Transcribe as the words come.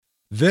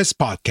This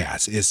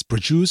podcast is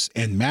produced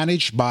and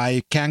managed by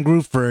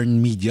Kangaroo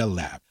Fern Media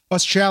Lab,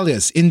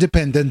 Australia's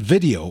independent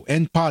video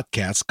and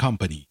podcast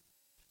company.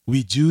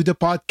 We do the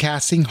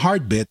podcasting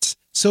hard bits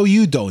so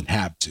you don't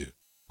have to.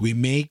 We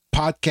make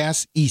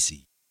podcasts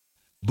easy.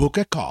 Book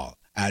a call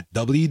at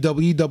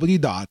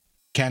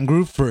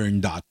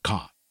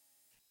www.kangaroofern.com.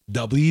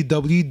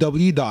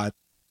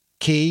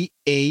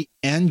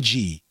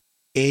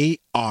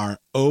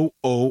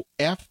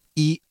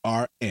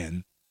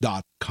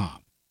 www.kangaroofern.com.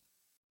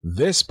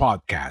 This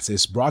podcast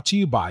is brought to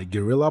you by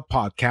Guerrilla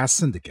Podcast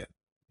Syndicate,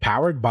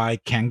 powered by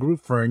Kangaroo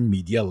Fern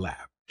Media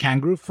Lab.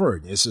 Kangaroo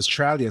Fern is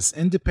Australia's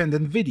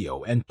independent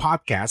video and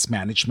podcast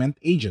management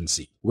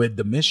agency with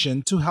the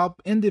mission to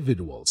help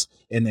individuals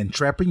and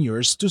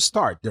entrepreneurs to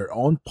start their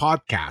own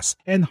podcasts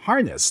and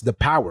harness the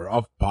power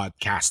of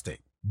podcasting.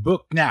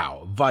 Book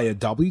now via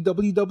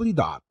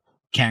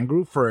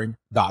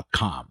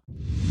www.kangaroofern.com.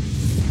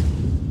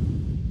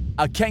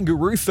 A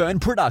Kangaroo Fern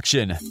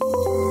production.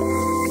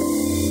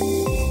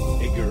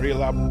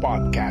 Guerrilla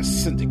Podcast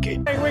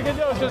Syndicate. Thing we can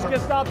do is just get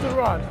stops and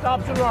run.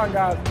 Stops and run,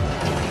 guys.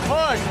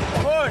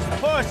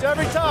 Push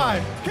every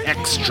time.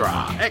 Extra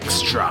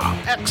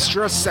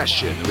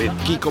session with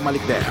Kiko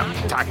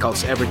Malikdem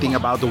tackles everything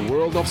about the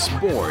world of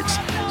sports,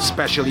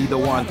 especially the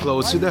one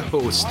close to the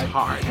host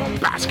heart,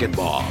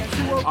 basketball.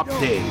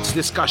 Updates,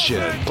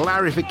 discussion,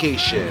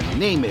 clarification,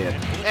 name it.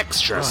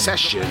 Extra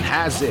session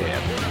has it.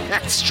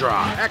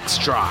 Extra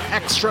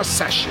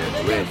session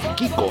with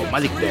Kiko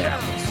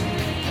Malikdem.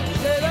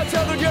 That's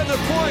how they're getting their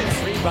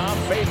points. Rebound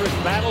favors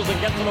battles and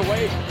gets them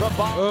away from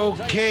Bob.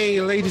 Okay,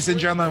 ladies and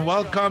gentlemen,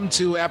 welcome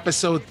to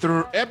episode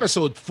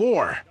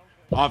 4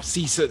 of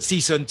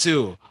season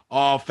 2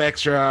 of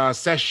Extra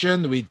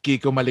Session with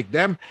Kiko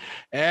Malikdem.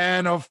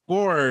 And of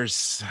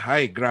course,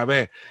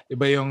 grabe,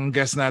 iba yung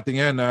guest natin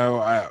ngayon.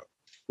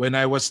 When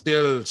I was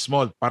still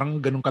small, parang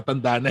ganun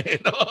katanda na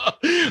no?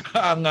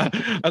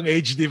 ang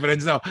age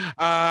difference now.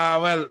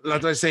 Well,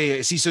 let's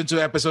say season 2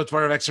 episode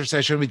 4 of Extra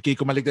Session with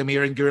Kiko Malikdem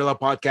here in Guerrilla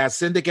Podcast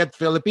Syndicate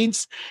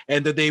Philippines.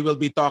 And today we'll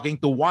be talking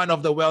to one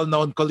of the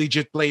well-known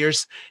collegiate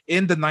players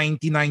in the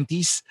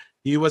 1990s.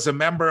 He was a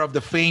member of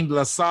the famed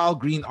LaSalle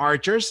Green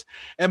Archers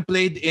and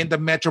played in the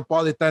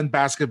Metropolitan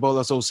Basketball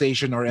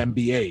Association or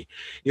NBA.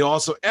 He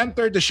also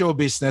entered the show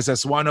business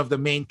as one of the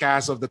main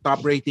cast of the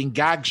top-rating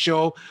gag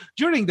show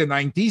during the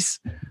 90s,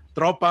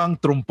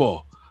 Tropang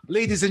Trumpo.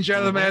 Ladies and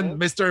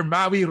gentlemen, Mr.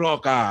 Maui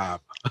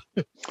Roca.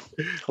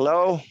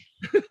 Hello.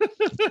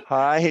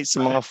 Hi sa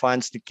mga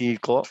fans ni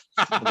Kiko.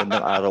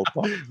 Magandang araw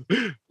po.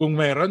 Kung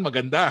meron,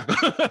 maganda.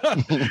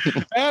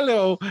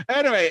 Hello.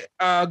 Anyway,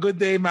 good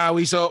day,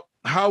 Maui. So,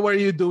 how are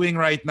you doing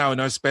right now?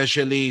 No,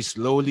 especially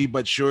slowly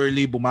but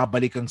surely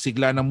bumabalik ang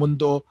sigla ng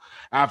mundo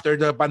after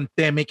the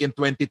pandemic in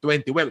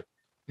 2020. Well,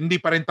 hindi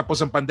pa rin tapos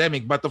ang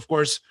pandemic, but of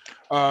course,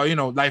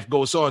 life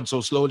goes on.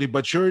 So slowly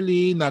but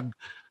surely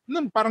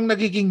parang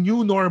nagiging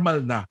new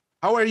normal na.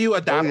 How are you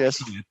adapting?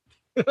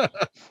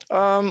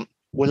 Oh, yes.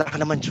 Wala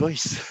ka naman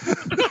choice.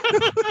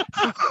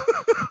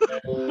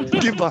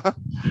 Diba?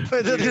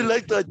 Whether you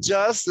like to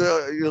adjust,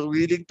 you're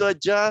willing to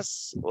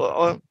adjust.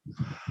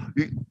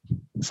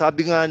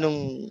 Sabi nga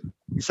nung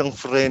isang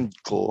friend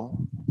ko,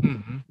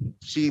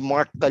 si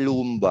Mark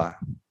Kalumba,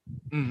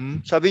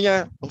 sabi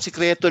niya, ang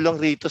sikreto lang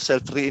rito,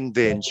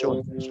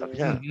 self-reinvention. Sabi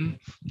niya.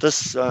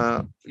 Tapos,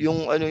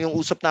 yung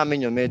usap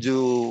namin yun,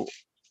 medyo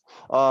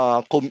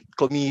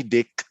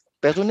comedic.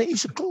 Pero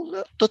naisip ko,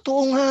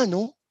 totoo nga,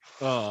 no?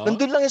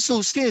 Nandun lang yung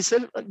susi,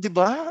 di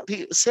ba?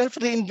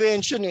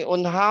 Self-reinvention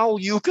on how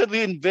you can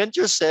reinvent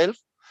yourself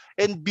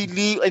and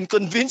believe and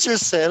convince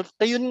yourself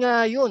na yun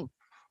nga yun.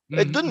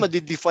 Doon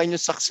madidefine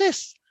yung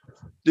success.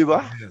 Di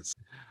ba? Yes.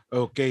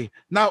 Okay.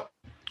 Now,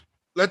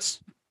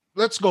 let's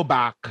go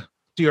back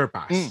to your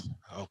past.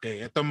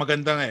 Okay. Ito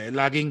maganda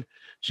laging,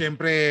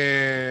 syempre,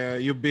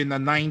 you've been a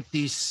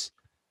 90s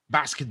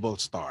basketball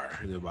star.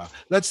 Di ba?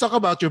 Let's talk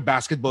about your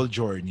basketball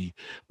journey.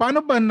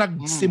 Paano ba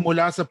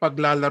nagsimula sa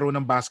paglalaro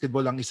ng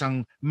basketball ang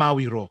isang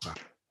Maui Roca?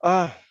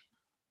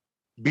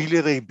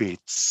 Billy Ray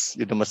Bates,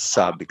 yun ang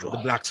masasabi ko.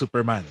 The Black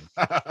Superman.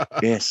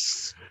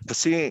 Yes.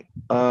 Kasi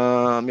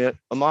ang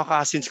mga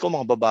cousins ko,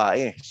 mga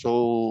babae.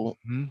 So,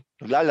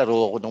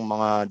 naglalaro ako ng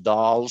mga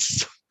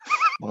dolls.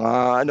 Mga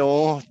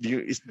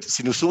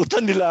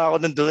sinusutan nila ako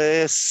ng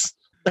dress.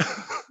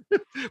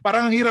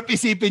 Parang ang hirap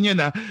isipin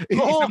yun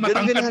Oo, isang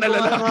matangkad na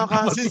lalaki. Mga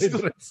cousins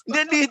ko.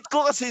 Hindi, need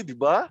ko kasi, di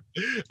ba?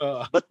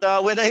 But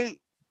when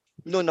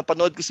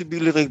napanood ko si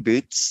Billy Ray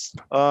Bates,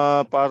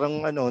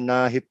 parang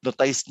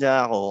na-hypnotize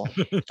niya ako.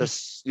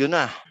 Tapos yun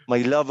na, my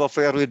love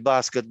affair with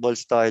basketball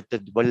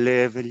started. What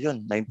level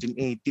yun?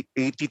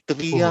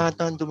 1983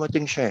 yata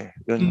dumating siya.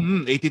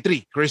 Yun.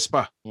 83, Chris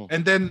pa.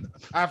 And then,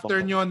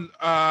 after yun,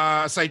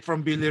 aside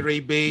from Billy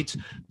Ray Bates,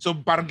 so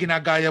parang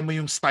ginagaya mo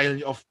yung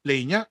style of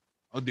play niya?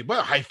 O di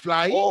ba? High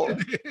flying?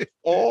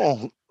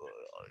 Oo.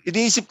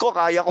 Iniisip ko,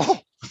 kaya ko.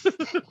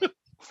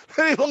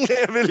 Ibang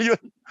level yun.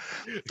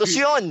 Tapos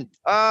yun,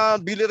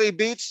 Billy Ray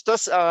Bates,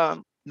 tapos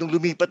nung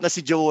lumipat na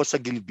si Joe sa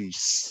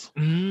Gilbis,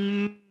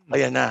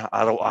 ayan na,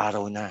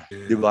 araw-araw na.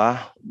 Di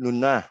ba?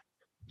 Noon na.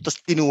 Tapos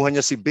kinuha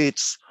niya si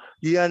Bates.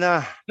 Yan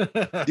na.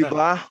 Di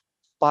ba?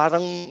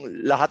 Parang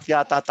lahat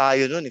yata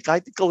tayo nun.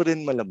 Kahit ikaw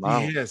rin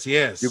malamang. Yes.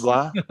 Di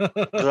ba?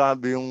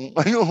 Grabe yung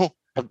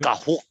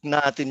pagka-hook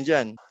natin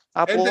dyan.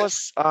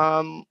 Tapos,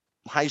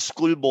 high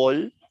school ball.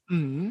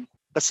 Mm-hmm.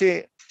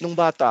 Kasi nung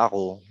bata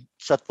ako,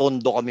 sa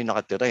Tondo kami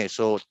nakatira eh.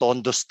 So,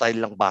 Tondo style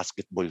lang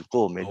basketball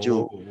ko.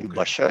 Medyo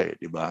iba siya eh.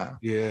 Di ba?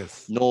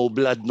 Yes. No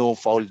blood, no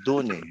foul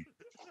dun eh.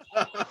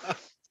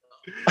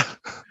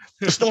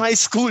 Tapos nung high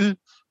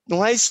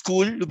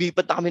school,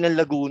 lumipat na kami ng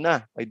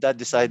Laguna. My dad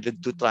decided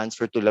to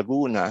transfer to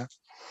Laguna.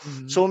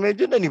 Mm-hmm. So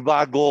medyo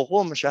nanibago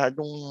ako.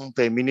 Masyadong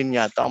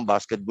feminine yata ang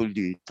basketball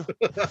dito.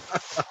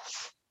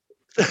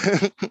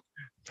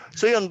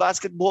 So yun,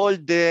 basketball,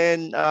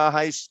 then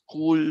high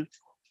school.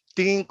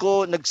 Tingin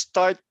ko,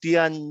 nag-start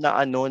yan na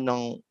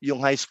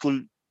yung high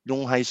school,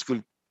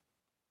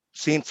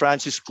 St.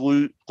 Francis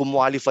School,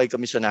 kumwalify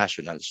kami sa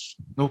nationals.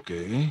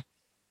 Okay.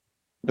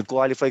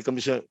 Nag-qualify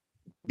kami sa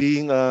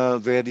being a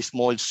very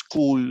small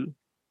school,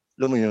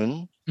 alam mo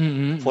yun?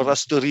 Mm-hmm. For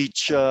us to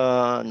reach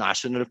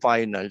national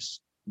finals,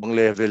 bang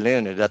level na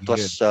yun. That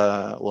was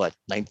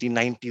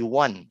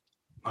 1991.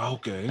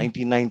 Okay.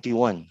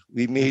 1991.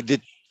 We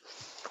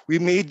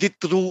made it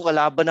through.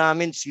 Kalaban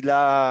namin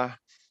sila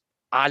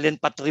Allen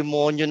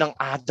Patrimonio ng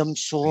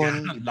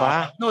Adamson, di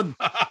ba?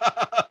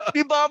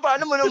 Di ba?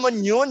 Paano mo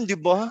naman yun, di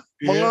ba?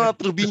 Mga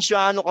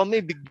probinsyano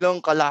kami,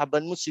 biglang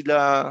kalaban mo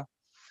sila.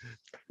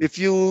 If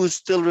you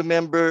still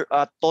remember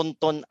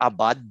Tonton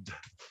Abad,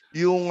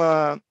 yung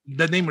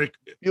the name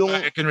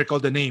I can recall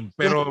the name,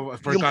 pero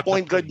yung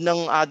point guard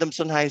ng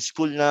Adamson High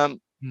School na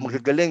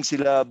magagaling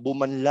sila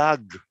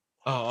Bumanlag.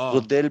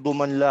 Rodel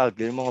Bumanlag,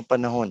 yung mga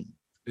panahon.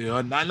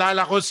 Yun,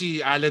 naalala ko si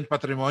Allen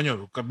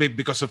Patrimonio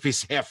because of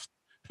his heft.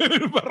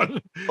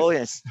 Oh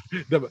yes.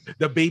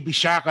 The baby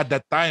Shaq at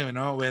that time,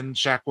 when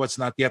Shaq was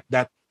not yet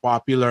that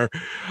popular.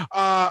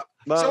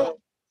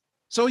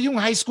 So yung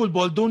high school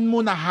ball, doon mo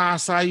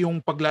nahasa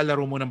yung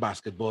paglalaro mo ng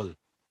basketball?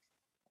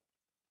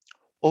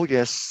 Oh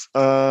yes.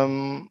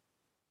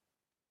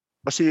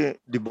 Kasi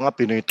di ba nga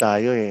Pinoy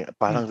tayo eh.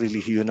 Parang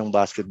relihiyon ng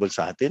basketball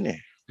sa atin eh.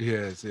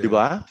 Yes. Di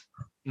ba?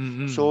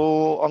 Mm-hmm.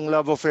 So ang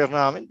love affair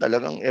namin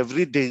talagang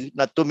everyday.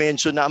 Not to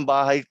mention na ang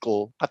bahay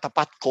ko,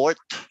 katapat court.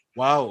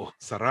 Wow,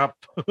 sarap.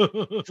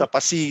 Sa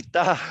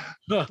Pasita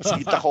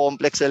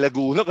Complex sa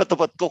Laguna,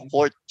 katapat ko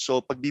court. So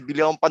pag bibili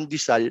akong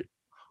pandesal,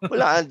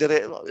 wala,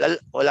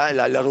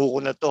 lalaro ko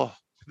na to.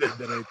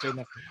 Diretso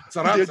na.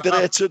 Sarap.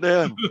 Diretso na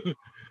yan.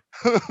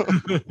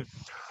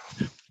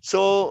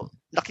 So,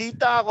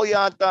 nakita ko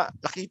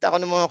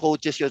ng mga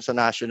coaches yun sa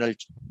National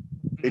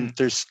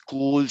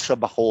Interschool sa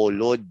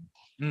Bacolod.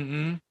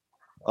 Mm-hmm.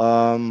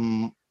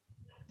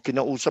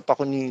 Kinausap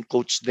ako ni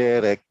Coach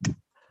Derek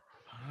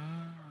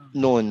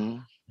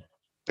noon.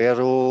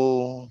 Pero,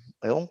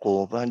 ayun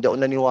ko, hindi ako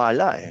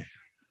naniwala eh.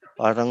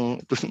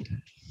 Parang,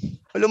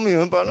 alam mo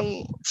yun,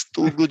 parang it's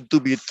too good to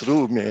be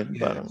true, man.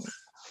 Yes. Parang,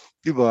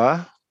 di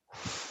ba?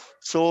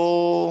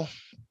 So,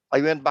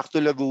 I went back to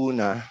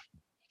Laguna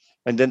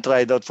and then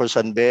tried out for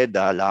San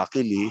Beda.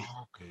 Luckily,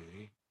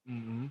 okay.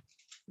 Mm-hmm.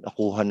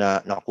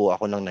 nakuha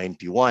ako ng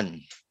 91.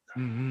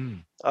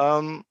 Mm-hmm.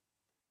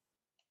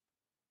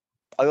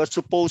 I was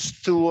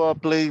supposed to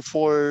play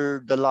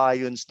for the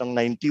Lions ng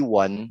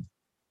 91,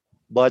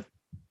 but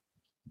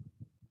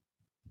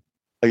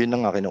ayun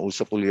na nga,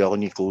 kinausap ulit ako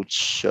ni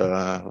Coach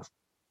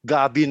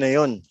Gabi na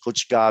yon,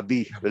 Coach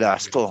Gabi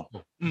Velasco.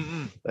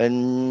 Mm-hmm. And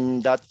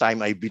that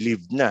time, I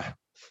believed na.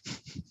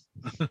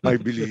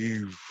 I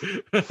believe.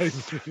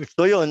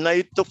 So yun,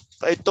 I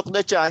took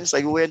the chance.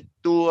 I went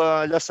to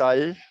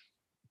Lasal.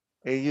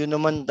 Yun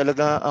naman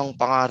talaga ang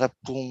pangarap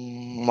kong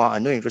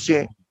maano eh.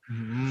 Kasi,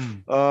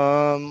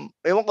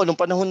 ewan ko, nung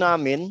panahon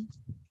namin,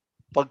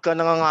 pagka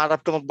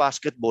nangangarap ka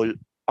mag-basketball,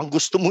 ang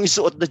gusto mong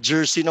isuot na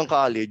jersey ng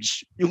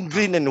college, yung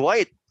green and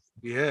white.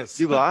 Yes.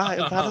 Di ba?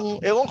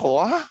 Parang, ewan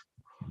ko,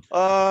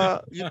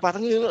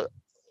 parang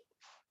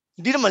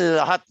hindi naman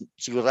lahat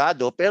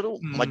sigurado, pero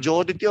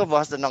majority of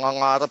us na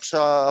nangangarap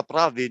sa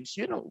province,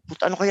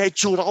 ano kaya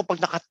itsura ko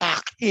pag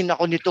nakatack-in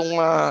ako nitong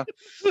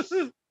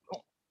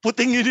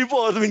puting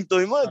uniforming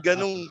to, mga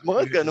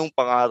ganong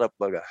pangarap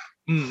baga.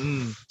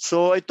 Mm-hmm.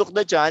 So I took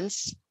the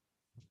chance.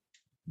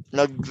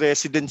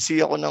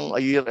 Nag-residency ako ng a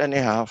year and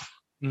a half.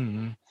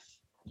 Mm-hmm.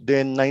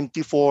 Then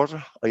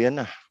 94,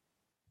 ayan na.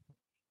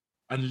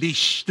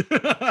 Unleashed.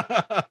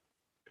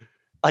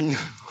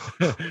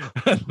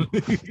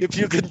 If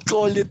you can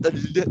call it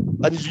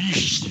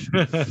unleashed.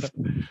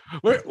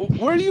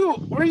 Were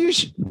you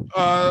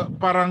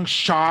parang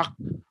shocked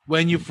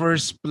when you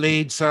first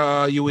played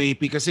sa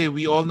UAP? Kasi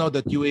we all know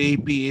that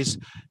UAP is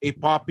a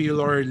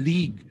popular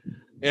league.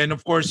 And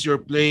of course,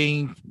 you're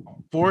playing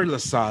for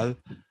LaSalle.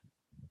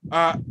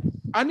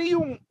 Ano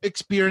yung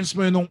experience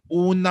mo nung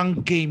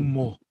unang game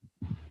mo?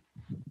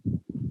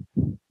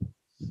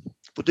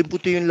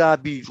 Puting-puti yung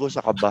labi ko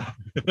sa kaba.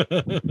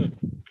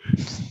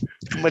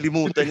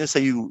 Malimutan niya sa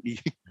UE.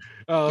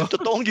 Yung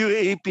totoong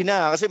UAP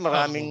na kasi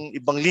maraming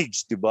ibang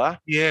leagues, di ba?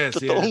 Yes.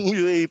 Totoong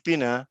UAP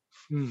na.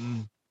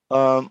 Mm-hmm.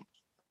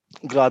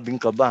 Grabing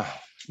kaba.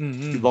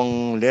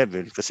 ibang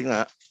level. Kasi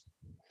nga,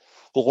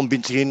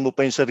 kukumbinsihin mo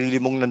pa yung sarili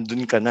mong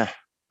nandun ka na.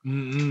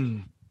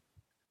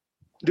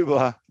 Di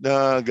ba?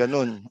 Na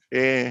ganun.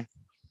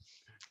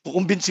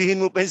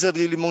 Kukumbinsihin mo pa yung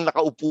sarili mong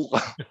nakaupo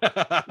ka.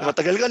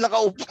 Matagal ka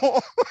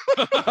nakaupo.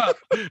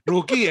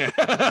 Rookie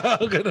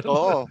Ganun.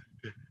 Oo.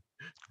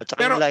 At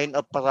saka yung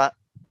line-up para...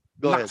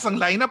 Lakas ang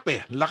line-up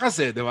Lakas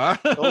di ba?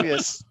 Oh,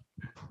 yes.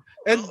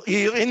 And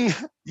year in,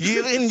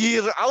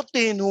 year out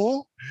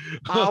no?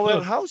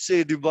 Powerhouse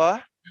di ba?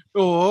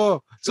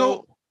 Oo.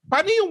 So,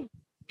 paano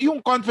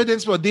yung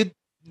confidence mo?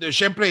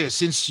 Syempre,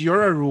 since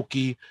you're a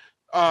rookie,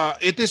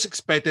 it is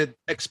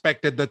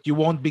expected that you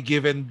won't be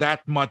given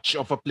that much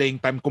of a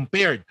playing time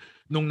compared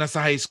nung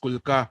nasa high school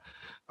ka.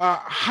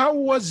 How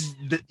was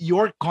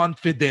your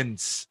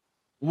confidence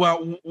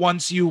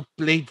once you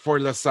played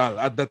for LaSalle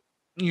at that,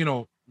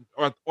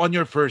 on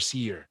your first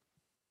year?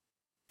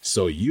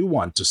 So you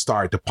want to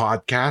start a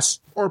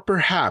podcast, or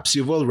perhaps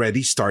you've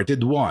already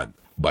started one,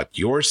 but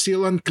you're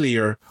still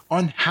unclear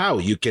on how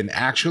you can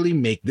actually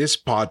make this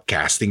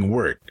podcasting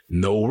work.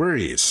 No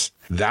worries.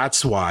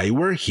 That's why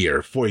we're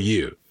here for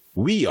you.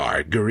 We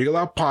are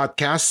Guerrilla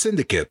Podcast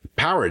Syndicate,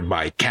 powered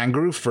by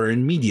Kangaroo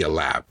Fern Media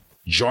Lab.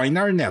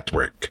 Join our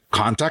network.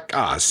 Contact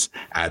us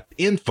at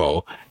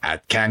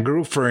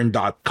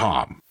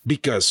info@kangaroofern.com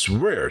because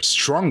we're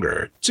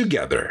stronger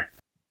together.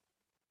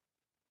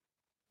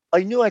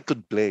 I knew I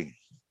could play.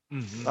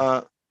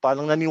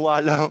 Parang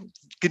naniwala.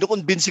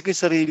 Kinukonvince ko yung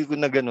sarili ko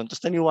na gano'n.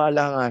 Tapos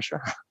naniwala nga siya.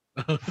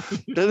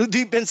 Pero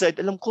deep inside,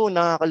 alam ko,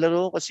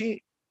 nakakalaro kasi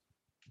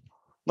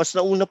mas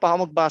nauna pa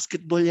ako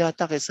mag-basketball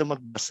yata kaysa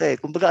magbasa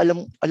Kumbaga,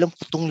 alam ko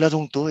itong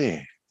larong to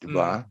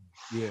Diba?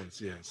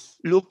 Yes.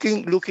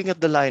 Looking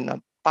at the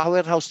lineup,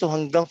 powerhouse to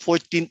hanggang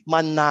 14th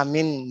man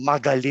namin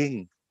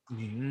magaling.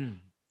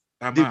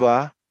 Tama.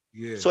 Diba?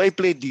 Yes. So I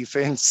played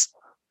defense.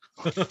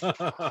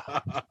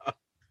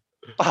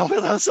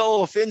 Powerhouse sa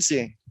offense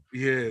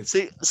Yes.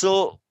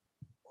 So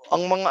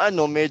ang mga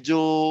medyo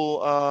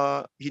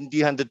hindi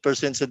 100%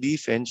 sa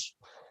defense.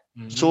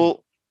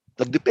 So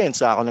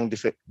nagdepensa ako ng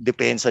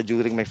depensa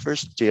during my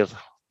first year.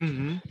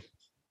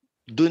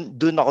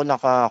 Doon ako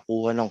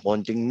nakakuha ng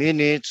konting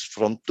minutes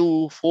from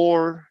 2,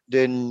 4.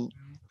 Then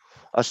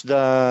as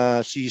the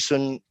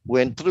season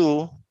went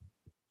through,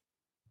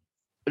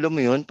 alam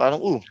mo yun, parang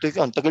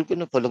teka, ang tagal ko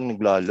na palang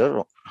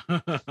naglalaro.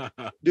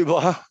 Di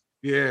ba?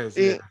 Yes.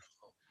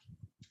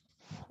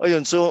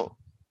 Ayun, so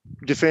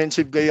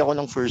defensive guy ako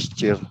ng first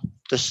year.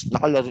 Tapos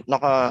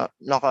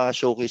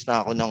naka-showcase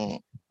na ako ng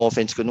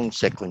offense ko nung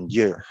second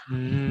year.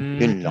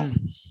 Yun lang.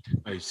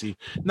 I see.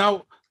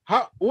 Now,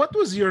 what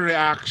was your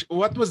reaction?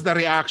 What was the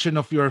reaction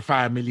of your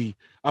family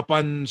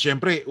upon,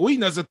 syempre,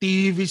 nasa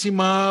TV si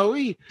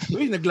Maui.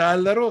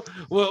 Naglalaro.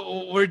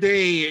 Were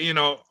they,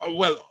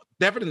 well,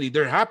 definitely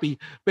they're happy.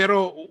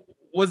 Pero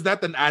was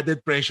that an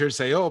added pressure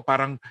sa'yo?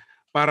 Parang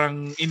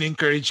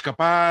in-encourage ka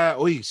pa,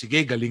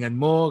 sige, galingan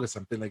mo,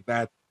 something like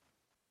that.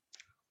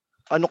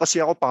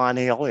 Kasi ako,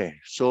 panganay ako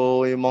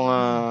So, yung mga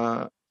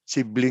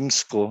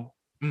siblings ko,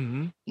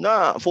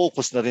 na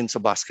focus na rin sa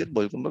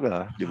basketball,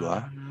 kumbaga, di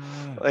ba?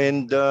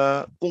 And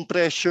kung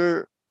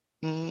pressure,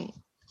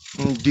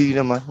 hindi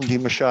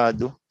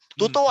masyado.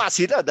 Tutuwa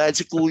sila dahil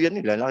si kuya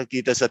nila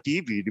nakikita sa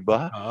TV, di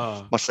ba?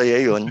 Masaya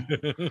yon.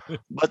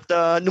 But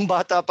nung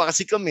bata pa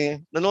kasi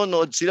kami,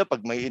 nanonood sila pag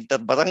may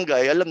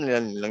interbarangay, alam nila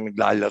nilang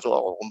naglalaro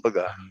ako,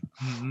 kumbaga.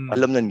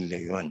 Alam na nila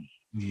yon.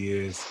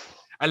 Yes.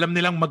 Alam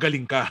nilang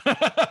magaling ka.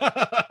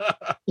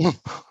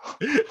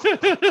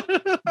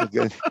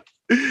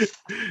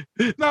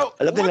 Now,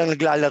 alam nilang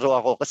naglalaro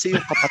ako kasi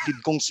yung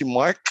kapatid kong si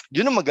Mark,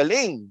 yun ang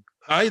magaling.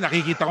 Ay,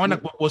 nakikita ko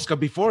nagpo-post ka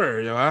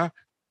before, di ba?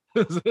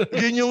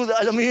 Yun yung,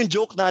 alam mo yung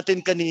joke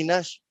natin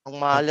kanina,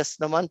 ang malas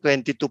naman,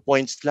 22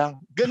 points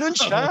lang. Ganun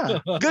siya.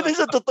 Ganun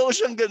sa totoo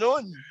siyang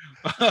ganun.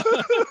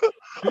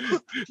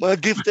 Mga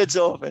gifted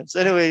sa offense.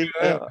 Anyway,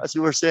 as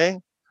you were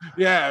saying,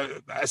 yeah,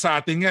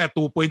 sa atin nga,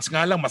 2 points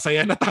nga lang,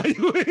 masaya na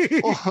tayo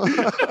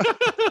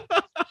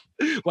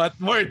What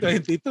more,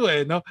 22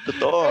 no?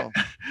 Totoo.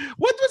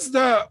 What was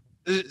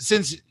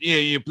since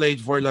you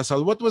played for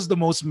LaSalle, what was the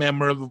most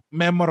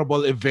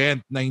memorable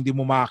event na hindi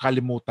mo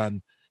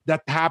makakalimutan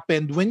that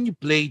happened when you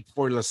played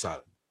for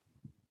LaSalle?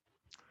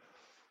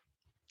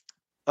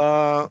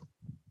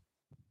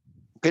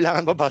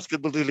 Kailangan ba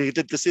basketball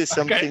related kasi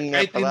something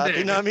na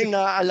parati namin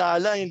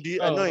naaalala, hindi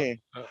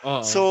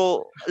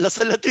So,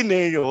 LaSalle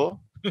Ateneo,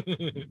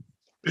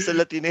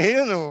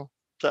 no?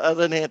 Sa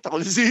Araneta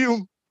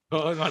Coliseum.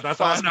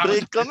 Fast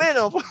break kami,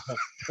 no?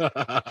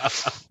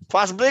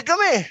 Fast break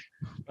kami.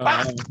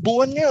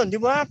 Takbuhan ngayon, di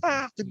ba?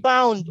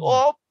 Rebound,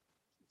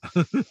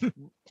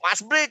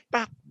 fast break,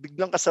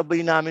 biglang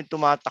kasabay namin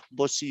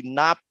tumatakbo si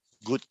Nap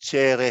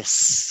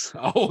Gutierrez.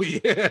 Oh,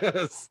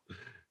 yes.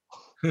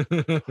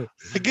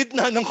 Sa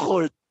gitna ng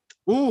court.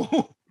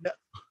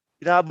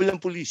 Hinahabol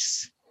ng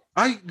pulis.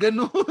 Ay,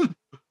 ganun.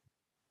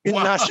 In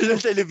national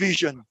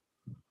television.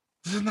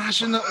 Sa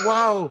national,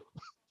 wow.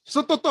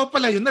 So, totoo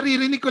pala yun.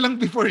 Naririnig ko lang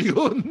before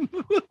yun.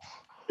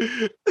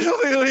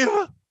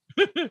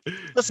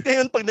 Tapos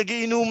ngayon, pag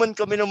nagiinuman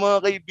kami ng mga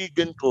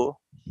kaibigan ko,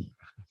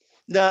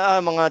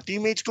 na mga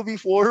teammates ko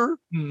before.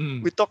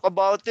 Mm-hmm. We talk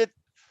about it.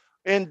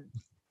 And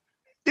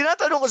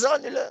tinatanong ko sa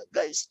kanila,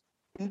 guys,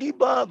 hindi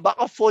ba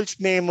baka false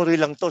memory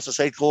lang to sa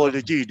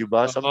psychology, di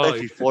ba? Sometimes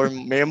we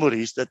form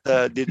memories that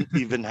didn't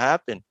even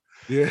happen.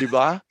 Yeah. Di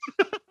ba?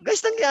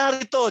 Guys,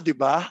 nangyari to, di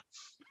ba?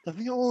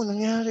 Sabi niyo,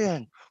 nangyari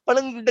yan.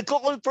 Parang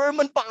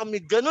nagko-confirman pa kami,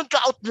 ganun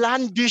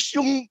ka-outlandish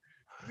yung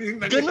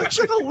ganun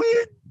siya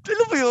ka-weird.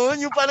 Alam mo yun?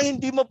 Yung parang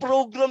hindi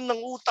ma-program ng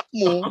utak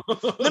mo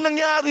na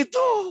nangyari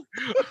to.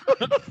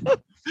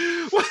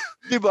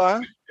 Di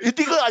ba?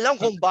 Hindi ko alam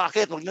kung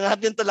bakit. Huwag na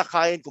natin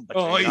talakayin kung ba't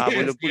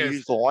ng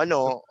police, kung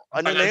ano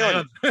na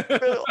yun.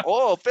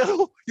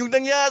 Pero yung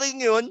nangyari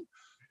yun,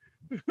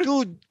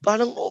 dude,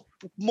 parang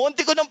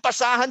monti ko ng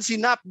pasahan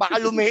si Nap, baka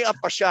lumea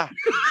pa siya.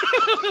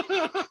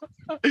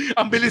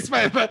 Ang bilis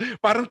pa.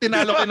 Parang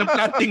tinalo ka ng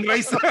planting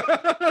rice.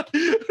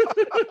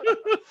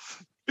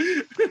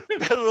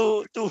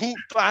 Pero to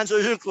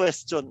answer your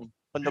question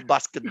on the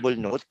basketball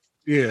note,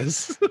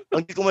 yes.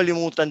 Ang di ko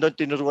malimutan doon,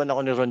 tinuruan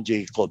ako ni Ron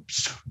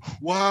Jacobs.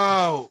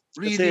 Wow,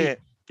 really?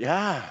 Kasi,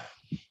 yeah.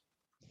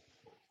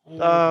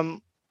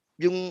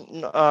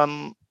 Yung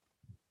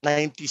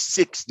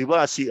 96, di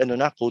ba? Si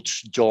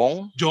Coach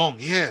Jong.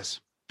 Jong,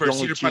 yes. First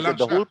year pa lang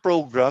the siya. whole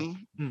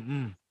program.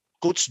 Mm-hmm.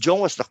 Coach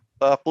Jong was the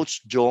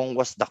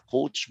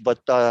coach,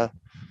 but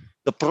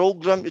the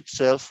program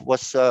itself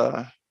was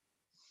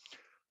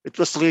it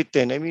was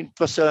written. I mean, it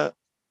was a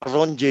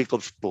Ron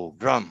Jacobs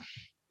program.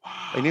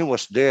 Wow. And he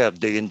was there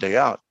day in, day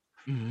out.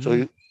 Mm-hmm. So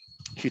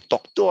he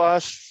talked to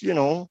us,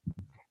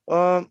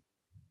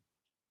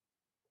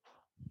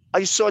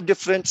 I saw a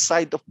different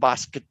side of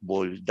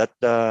basketball that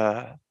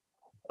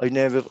I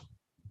never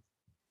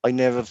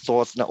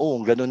thought na,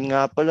 ganun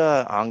nga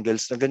pala,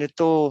 angles na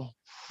ganito,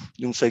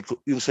 yung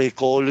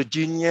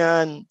psychology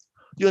niyan.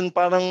 Yun,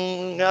 parang,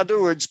 in other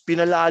words,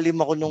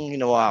 pinalalim ako nung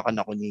hinawakan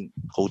ako ni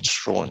Coach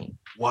Ron.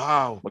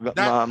 Wow.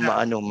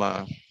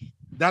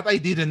 That I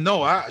didn't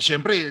know.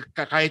 Siyempre,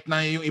 kahit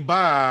na yung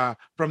iba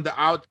from the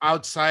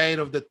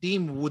outside of the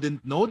team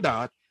wouldn't know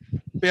that.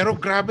 Pero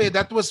grabe,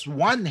 that was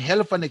one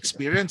hell of an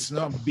experience,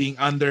 no? Being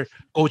under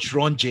Coach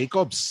Ron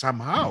Jacobs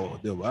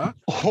somehow, di ba?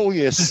 Oh,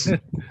 yes.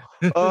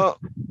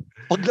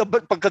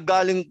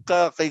 Pagkagaling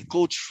ka kay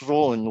Coach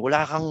Ron,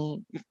 wala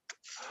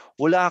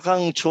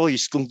kang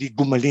choice kung di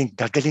gumaling,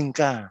 gagaling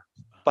ka.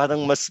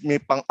 Parang mas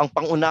ang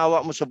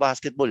pangunawa mo sa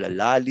basketball,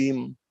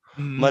 lalalim,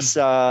 mas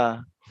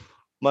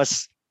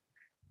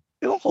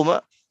ewan ko,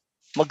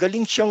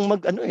 magaling siyang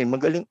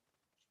magaling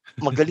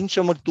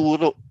siyang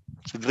magturo.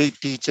 It's a great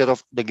teacher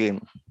of the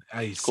game.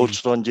 I see. Coach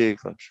Ron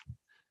Jacobs.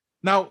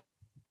 Now,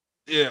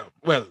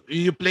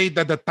 you played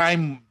at the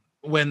time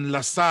when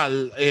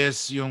LaSalle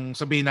is yung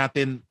sabihin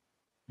natin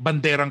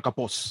banderang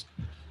kapos.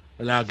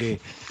 Lagi.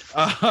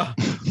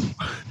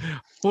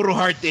 Puro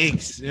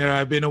heartaches.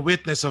 I've been a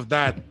witness of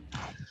that.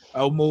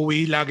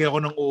 Umuwi lagi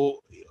ako ng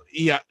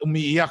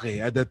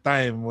umiiyak at the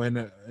time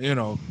when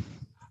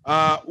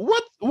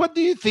what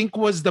do you think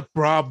was the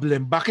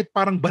problem? Bakit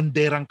parang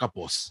banderang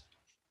kapos?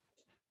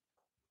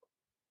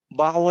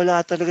 Baka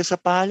wala talaga sa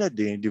palad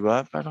di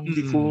ba? Parang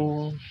hindi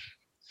ko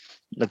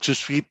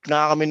nagsusweep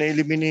na kami ng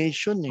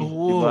elimination di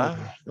ba?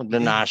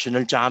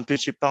 Nagna-national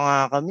championship pa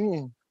nga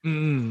kami.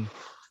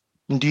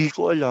 Hindi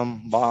ko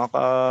alam.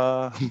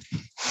 Baka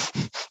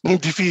ng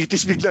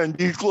defeatist bigla,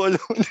 hindi ko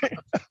alam.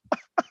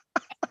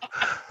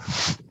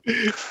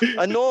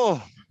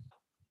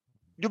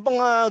 Yung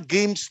mga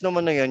games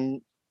naman na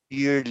yan,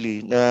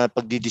 yearly, na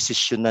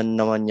pagdidesisyonan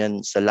naman yan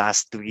sa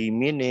last 3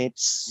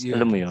 minutes. Yeah.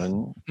 Alam mo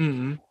yun?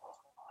 Mm-hmm.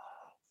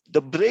 The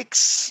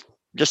breaks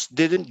just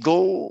didn't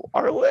go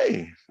our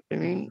way. I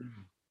mean,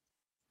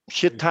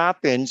 shit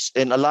happens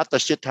and a lot of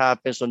shit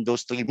happens on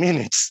those 3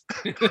 minutes.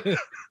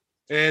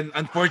 And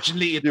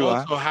unfortunately, it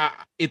also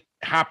it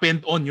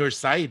happened on your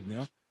side.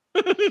 No?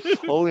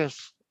 Oh,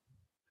 yes.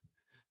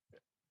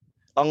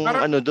 Ang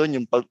doon,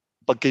 yung pag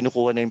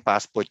kinukuha na yung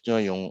passport nyo,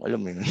 yung,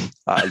 alam mo yun,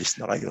 aalis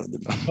na kayo, di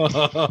ba?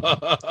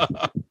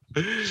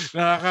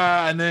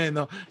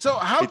 No? So,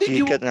 how did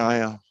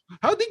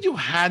you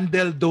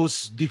handle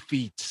those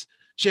defeats?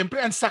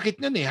 Siyempre, ang sakit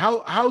nun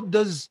How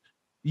does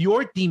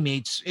your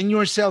teammates and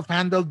yourself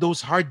handle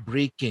those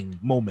heartbreaking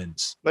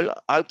moments? Well,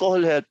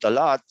 alcohol helped a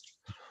lot.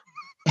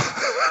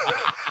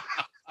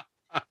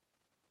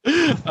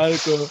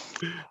 Alcohol.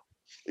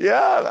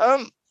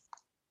 Yeah,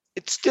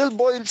 it still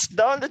boils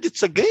down that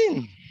it's a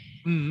game.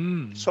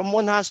 Mm-hmm.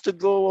 Someone has to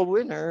go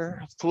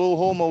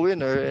home a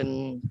winner,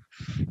 and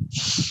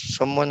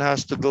someone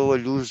has to go a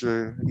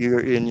loser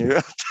year in,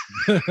 year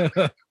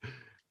out.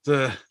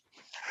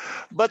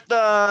 But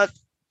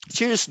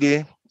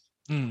seriously,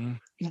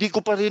 hindi ko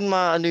pa rin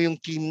yung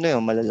team na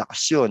yun, malalakas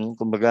yun.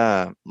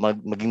 Kumbaga,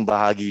 maging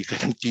bahagi ka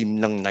ng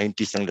team ng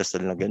 90s ng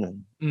Lasal na gano'n.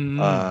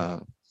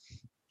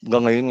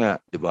 Hanggang ngayon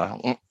nga, di ba?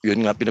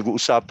 Yun nga,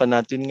 pinag-uusapan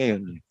natin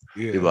ngayon.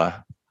 Yeah. Di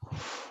ba?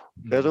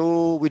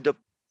 Pero with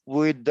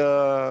the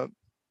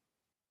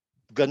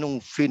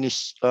ganong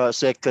finish,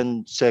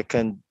 second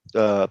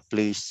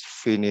place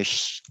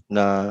finish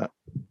na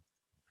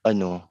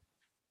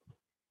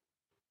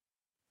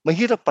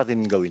mahirap pa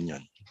rin gawin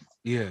yun.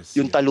 Yes.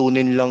 Yung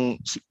talunin lang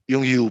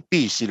yung UP,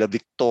 sila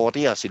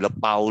Victoria, sila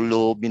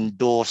Paulo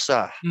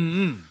Mendoza,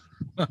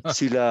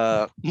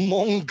 sila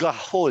Monga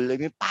Hall. I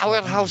mean,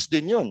 powerhouse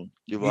din yun.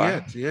 Di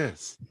ba?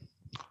 Yes.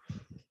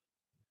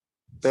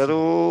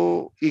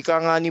 Pero ika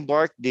nga ni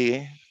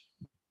Barkley,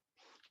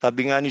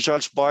 sabi nga ni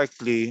Charles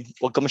Barkley,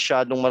 huwag ka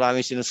masyadong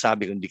maraming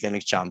sinasabi kung hindi ka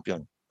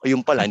nag-champion. O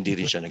yung pala, hindi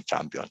rin siya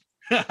nag-champion.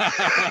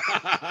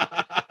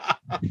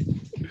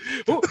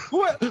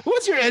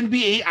 What's your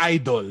NBA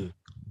idol?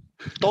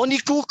 Tony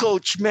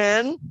Kukoc,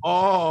 man.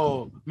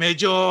 Oh,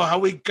 medyo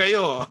hawig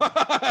kayo.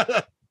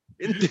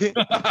 Hindi.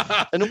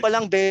 Ano pa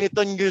lang,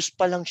 Benetton years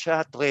pa lang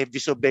siya.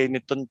 Travis o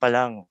Benetton pa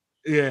lang.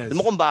 Yes. Alam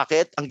mo kung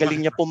bakit? Ang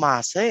galing niya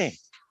pumasa eh.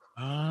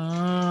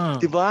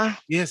 Diba?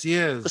 Yes.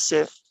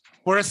 Kasi,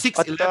 for a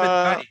 6'11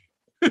 guy.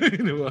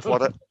 Diba?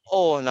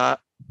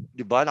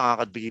 Diba?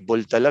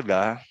 Nakaka-dribble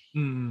talaga.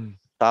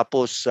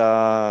 Tapos,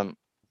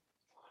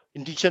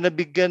 hindi siya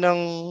nabigyan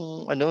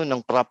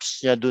ng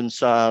props niya dun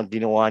sa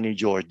ginawa ni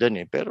Jordan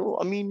eh. Pero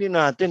aminin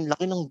natin,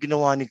 laki ng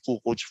ginawa ni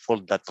Kukoc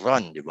for that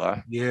run, di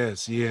ba?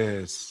 Yes.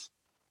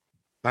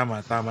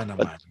 Tama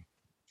naman.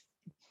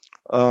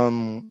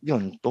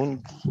 Yun, Tony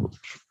Kukoc.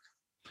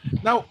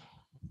 Now,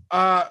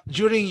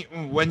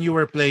 when you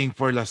were playing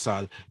for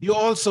LaSalle, you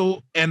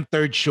also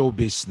entered show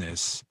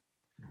business.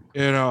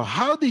 You know,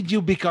 how did you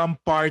become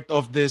part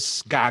of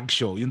this gag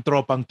show, yung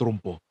Tropang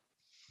Trumpo?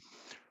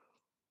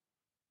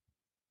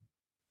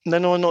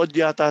 Nanonood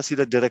yata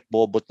sila Direk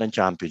Bobot ng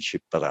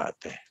championship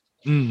parate.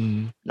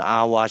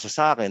 Naawa siya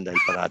sa akin dahil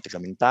parate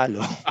kaming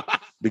talo.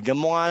 Bigyan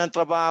mo nga ng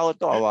trabaho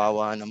to,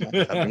 awawa naman.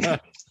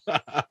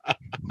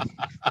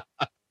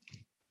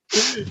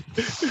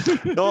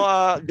 No,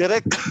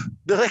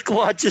 Direk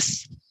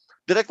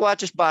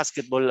watches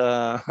basketball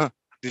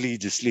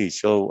religiously.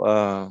 So,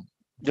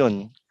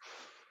 yun.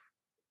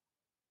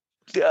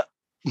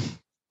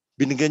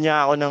 Binigyan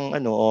niya ako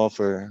ng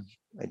offer.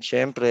 At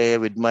syempre,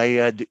 with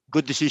my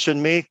good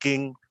decision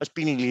making, mas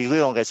pinili ko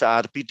yun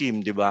kaysa RP team,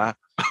 di ba?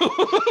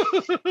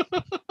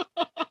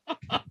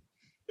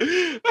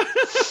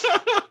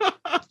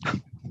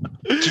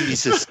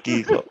 Jesus,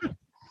 Kiko.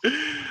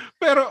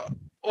 Pero,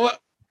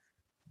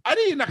 ano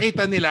yung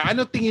nakita nila?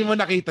 Ano tingin mo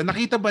nakita?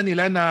 Nakita ba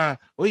nila na,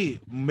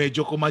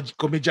 medyo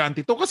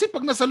komedyante to? Kasi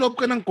pag nasa loob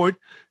ka ng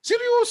court,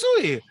 seryoso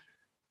eh.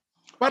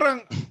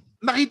 Parang,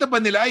 nakita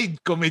ba nila,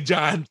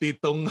 komedyante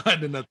tong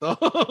ano na to?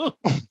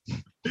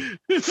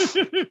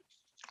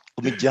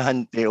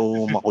 Komedyante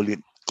o makulit.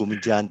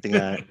 Komedyante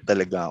nga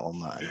talaga ako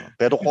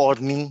Pero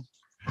corny.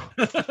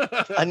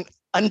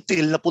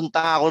 Until napunta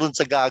ako ron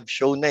sa gag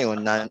show na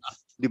yun na,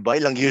 di ba,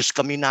 ilang years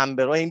kami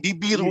number 1. Hindi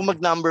biro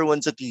mag-number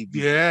 1 sa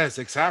TV. Yes,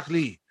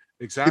 exactly.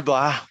 Di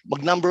ba?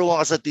 Mag-number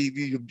 1 ka sa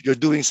TV, you're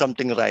doing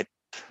something right.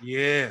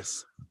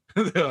 Yes.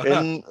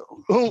 And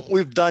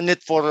we've done it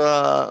for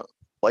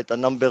quite a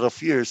number of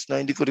years na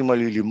hindi ko rin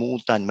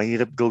malilimutan.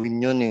 Mahirap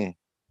gawin yun eh.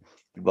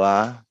 Di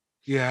ba?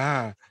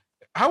 Yeah.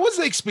 How was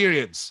the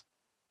experience?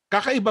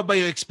 Kakaiba ba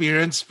yung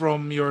experience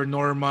from your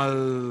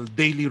normal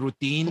daily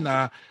routine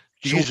na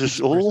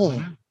Jesus,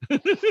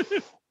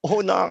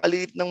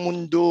 nakakaliit ng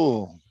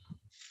mundo.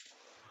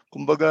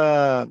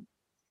 Kumbaga,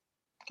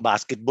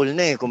 basketball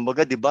na eh.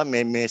 Kumbaga, di ba,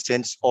 may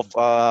sense of,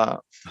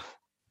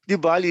 di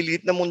ba,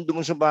 liliit na mundo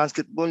mo sa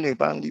basketball eh.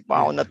 Parang di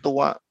pa ako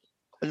natuwa.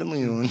 Alam mo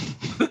yun?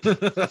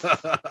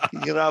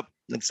 Hirap.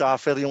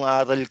 Nag-suffer yung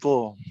aral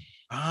ko.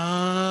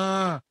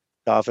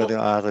 Suffer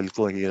yung aral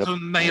ko. Hirap. So,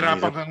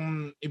 nahirapan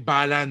kang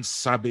i-balance,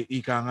 sabi,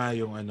 ika nga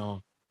yung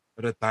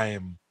the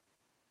time.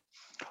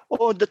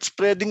 Oh, that's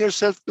spreading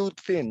yourself too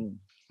thin.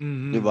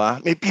 Di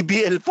ba? May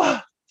PBL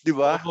pa. Di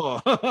ba?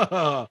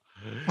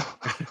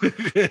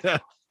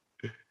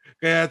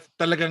 Kaya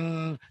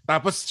talagang,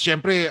 tapos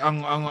syempre,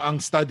 ang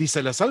study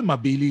sa LaSalle,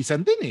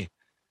 mabilisan din eh.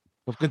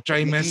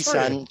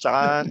 Trimester. Mabilisan,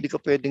 tsaka hindi ka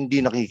pwedeng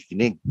di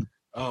nakikinig.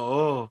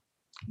 Oo.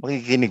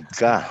 Makikinig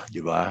ka,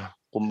 di ba?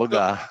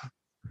 Kumbaga,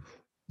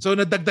 so,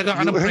 nadagdagan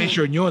ka ng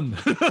pressure yun.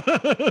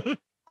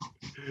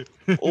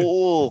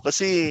 Oo,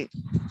 kasi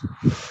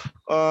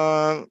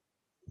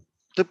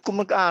trip ko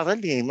mag-aral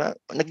eh.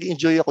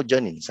 Nag-enjoy ako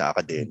dyan sa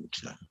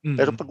academics.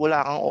 Pero pag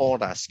wala kang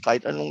oras,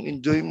 kahit anong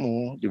enjoy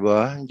mo, di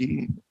ba?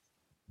 Hindi.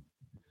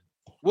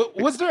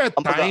 Was there a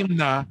time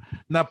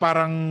na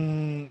parang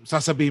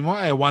sasabihin mo,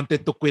 I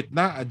wanted to quit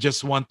na, I just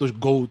want to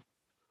go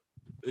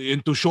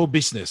into show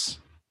business?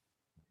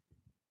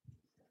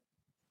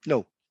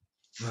 No.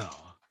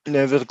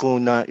 Never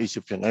ko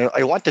naisip yun.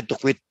 I wanted to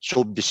quit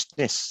show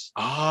business.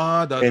 The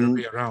other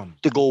way around.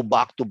 To go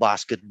back to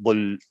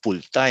basketball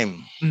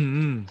full-time.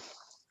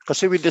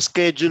 Kasi with the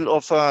schedule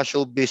of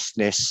show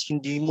business,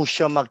 hindi mo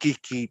siya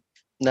makikip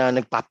na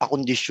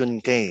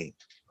nagpapakondisyon ka eh.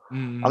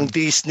 Ang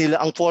days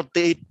nila, ang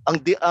 48, ang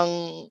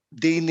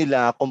day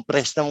nila,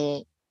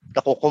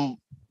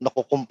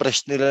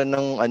 nakukompress nila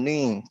ng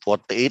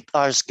 48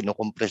 hours,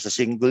 kinocompress sa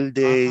single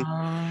day.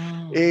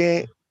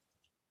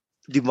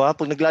 Di ba?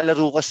 Pag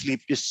naglalaro ka,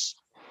 sleep is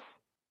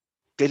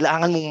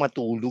kailangan mong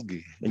matulog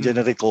eh.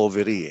 Nandiyan na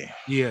recovery eh.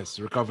 Yes,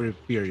 recovery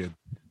period.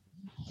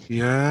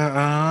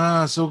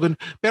 Yeah, so good.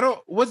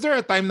 Pero was there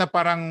a time na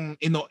parang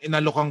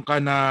inalokan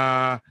ka na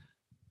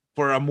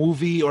for a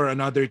movie or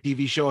another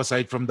TV show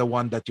aside from the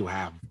one that you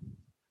have?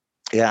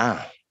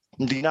 Yeah.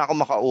 Hindi na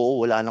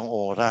ako wala nang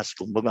oras.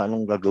 Kumbaga,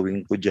 anong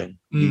gagawin ko dyan?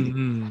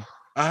 Mm-hmm.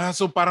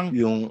 So parang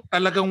Yung,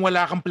 talagang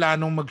wala kang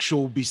planong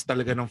mag-showbiz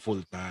talaga ng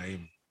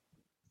full-time.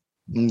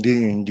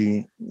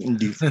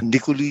 hindi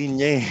ko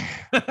linya eh.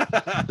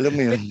 Alam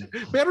mo yun?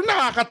 Pero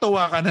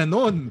nakakatuwa ka na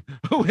nun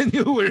when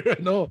you were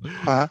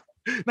Ha?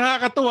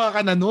 Nakakatuwa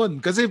ka na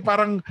nun kasi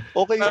parang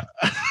Okay.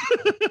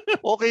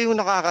 Okay yung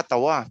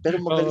nakakatawa,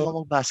 pero magaling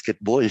ako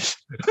mag-basketball.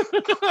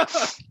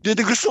 Yun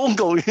yung gusto kong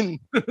gawin.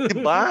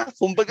 Diba?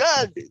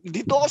 Kumbaga,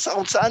 dito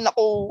ako kung saan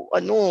ako,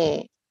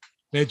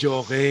 medyo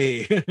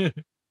okay.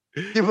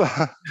 diba?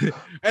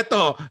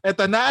 Eto,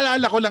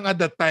 naalala ko lang at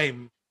that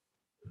time,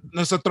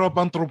 nung sa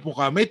tropang trupo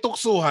ka, may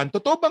tuksuhan.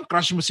 Totoo bang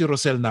crush mo si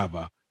Rosel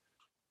Nava?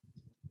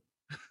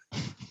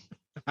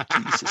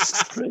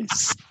 Jesus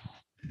Christ.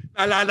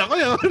 Naalala ko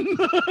yun.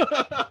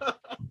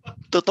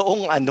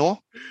 Totoong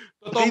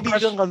Totoong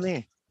kaibigan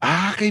kami.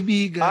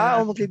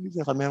 Kaibigan.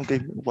 Magkaibigan kami.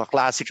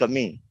 Klase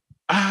kami.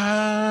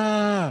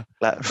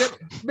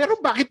 Pero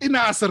bakit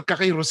inaasar ka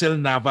kay Rosel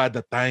Nava at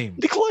that time?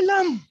 Hindi ko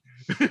alam.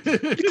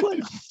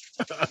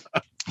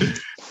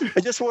 I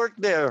just worked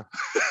there.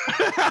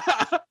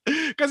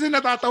 Kasi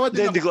natatawa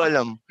din Hindi ko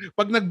alam.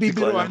 Pag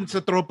nagbibiruan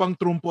sa tropang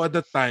trumpo at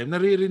that time,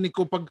 naririnig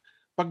ko pag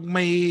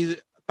may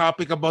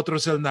topic about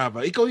Rosel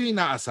Nava, ikaw yung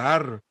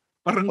inaasar.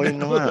 Parang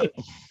nga.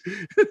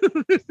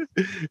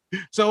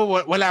 So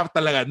wala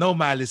talaga, no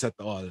malice at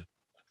all.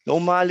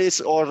 No malice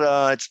or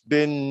it's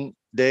been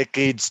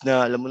decades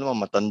na, alam mo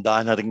naman,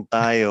 matanda na rin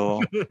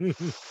tayo.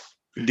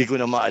 Hindi ko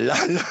na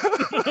maalala.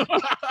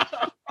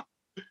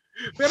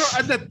 Pero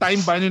at that time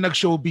ba nung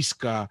nag-showbiz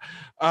ka,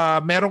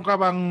 meron ka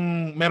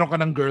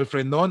ng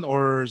girlfriend noon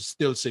or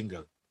still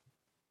single?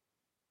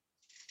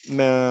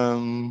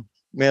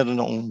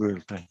 Meron akong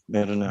girlfriend.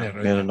 Meron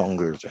akong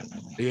girlfriend.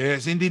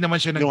 Yes, hindi naman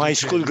siya yung high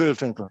school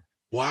girlfriend ko.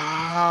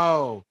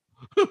 Wow.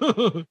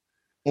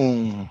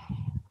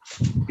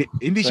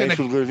 Hindi siya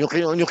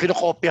yung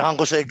kinokopyahan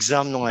ko sa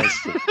exam nung high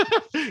school.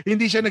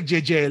 Hindi siya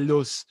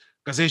nagje-jealous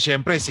kasi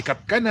syempre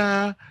sikat ka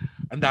na,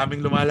 ang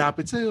daming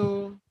lumalapit sa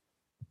iyo.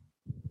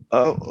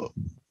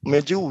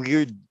 Medyo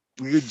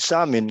weird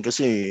sa amin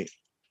kasi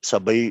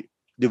sabay,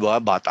 'di ba?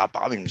 Bata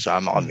pa kami,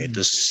 sama kami.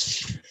 Tapos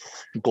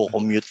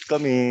co-commute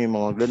kami,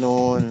 mga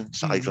ganon.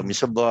 Sakay kami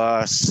sa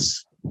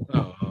bus.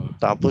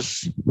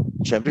 Tapos,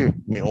 syempre,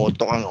 may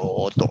auto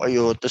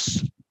kayo.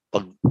 Tapos,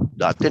 pag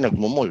dati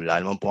nagmumol,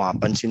 wala naman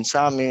pumapansin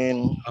sa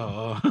amin.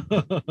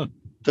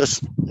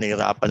 Tapos,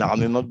 nahirapan na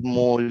kami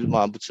mag-mall.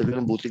 Maabot sa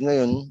ganun. Buti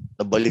ngayon,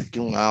 nabalik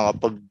yung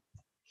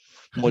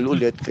nakakapag-mall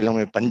ulit.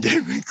 Kailang may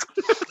pandemic.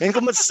 Ngayon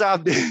ko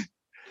masasabi.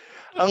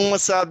 Ang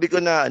masabi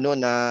ko na,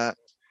 na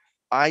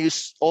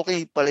ayos,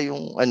 okay pala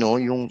yung,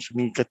 yung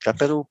sumikat ka.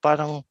 Pero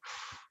parang,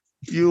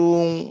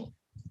 yung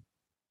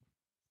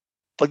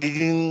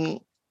pagiging,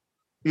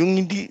 yung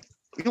hindi,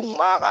 yung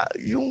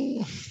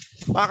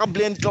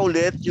maka-blend ka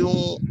ulit,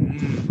 yung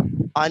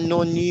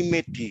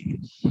anonymity.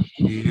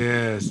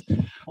 Yes.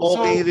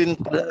 Okay rin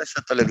pala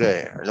sa talaga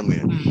eh. Alam mo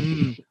yun.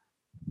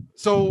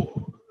 So,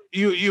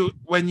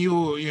 when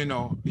your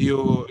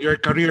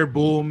career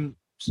boom,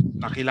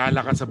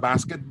 nakilala ka sa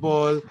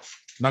basketball,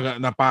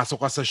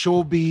 napasok ka sa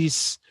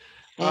showbiz,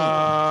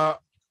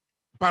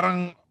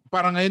 parang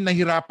ngayon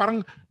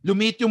parang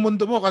lumit yung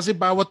mundo mo kasi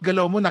bawat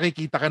galaw mo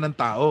nakikita ka ng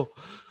tao.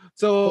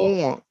 So,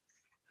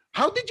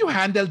 how did you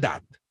handle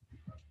that?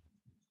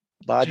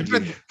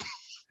 Badly.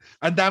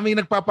 Ang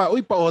daming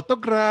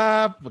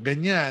pa-autograph,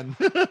 ganyan.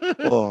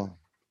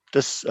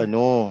 Tapos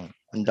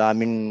ang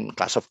daming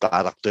cast of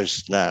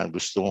characters na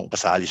gustong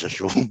kasali sa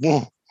show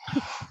mo.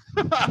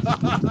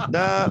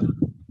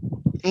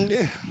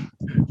 Hindi.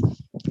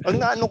 Ang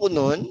naano ko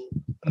nun,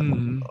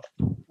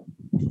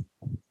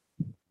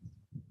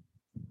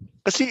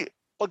 kasi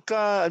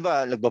pagka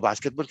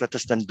nagbabasketball ka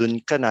tapos nandun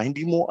ka na,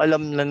 hindi mo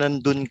alam na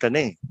nandun ka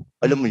na eh.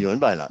 Alam mo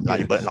yun ba?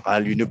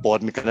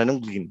 Naka-uniforme ka na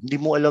ng green. Hindi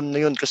mo alam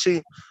na yun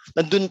kasi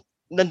nandun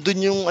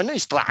yung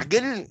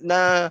struggle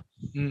na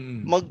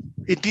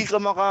hindi ka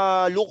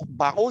maka-look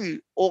back.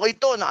 Okay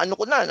to, naano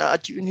ko na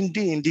at yun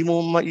hindi mo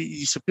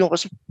maiisip yun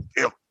kasi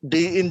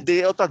day in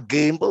day out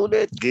game pa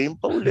ulit.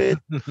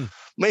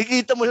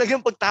 Makikita mo lang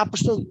yung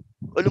pagtapos ng,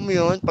 alam mo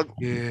yun, pag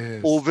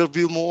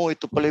overview mo,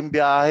 ito pala yung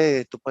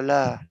biyahe, ito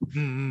pala.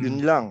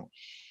 Yun lang.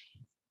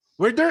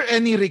 Were there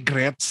any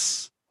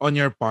regrets on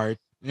your part?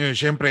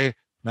 Siyempre,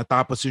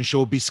 natapos yung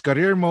showbiz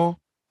career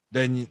mo,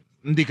 then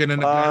hindi ka na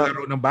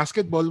naglalaro ng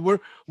basketball.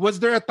 Was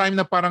there a time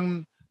na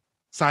parang,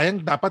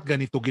 sayang, dapat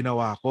ganito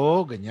ginawa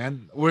ko,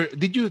 ganyan?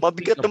 Did you...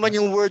 Mabigat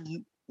yung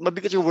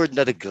word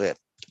na regret.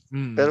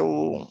 Pero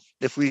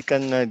if we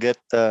can get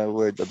a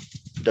word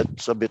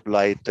that's a bit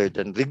lighter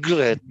than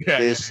regret,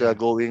 is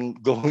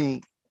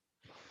going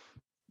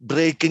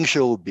breaking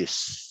showbiz.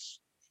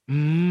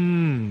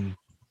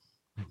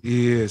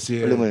 Yes.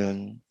 Alam mo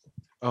yun?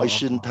 I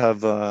shouldn't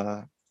have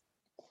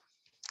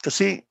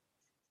kasi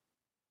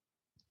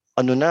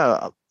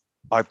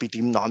RP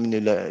team na kami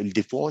nila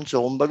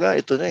Ildefonso. Kumbaga,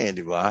 ito na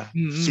di ba?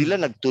 Mm-hmm. Sila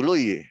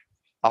nagtuloy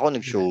Ako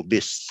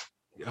nag-showbiz.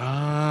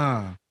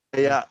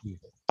 Kaya,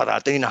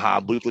 parating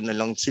nahabol ko na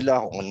lang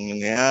sila kung anong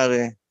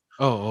nangyayari.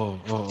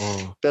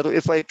 Pero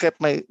if I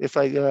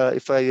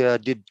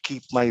did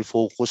keep my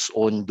focus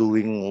on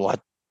doing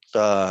what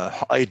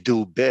I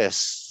do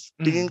best,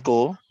 tingin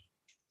ko,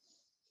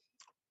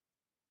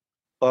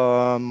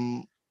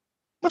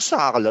 mas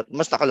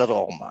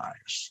nakalaro ako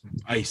maayos.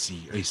 I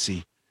see.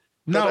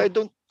 Now, I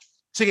don't...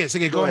 Sige,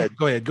 go ahead.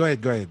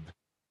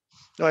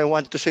 No, I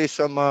want to say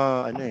some,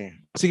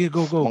 Sige,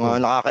 go. Mga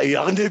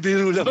nakakaiyak, hindi,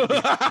 biro lang.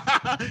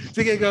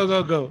 Sige, go.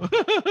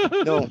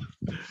 No.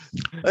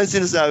 Ano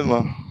sinasabi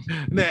mo?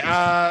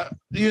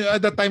 At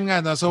that time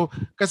nga, no? So,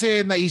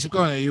 kasi naisip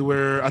ko, you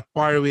were at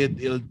par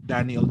with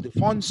Danny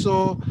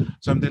Ildefonso,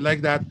 something like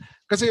that.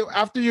 Kasi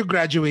after you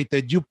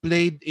graduated, you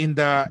played in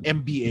the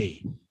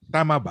NBA.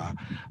 Tama ba?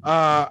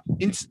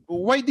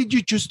 Why did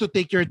you choose to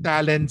take your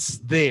talents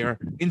there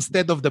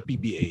instead of the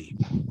PBA?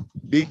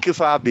 Binky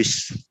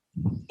Fabis.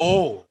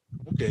 Oh,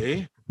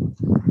 okay.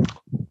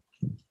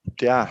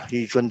 Yeah,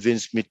 he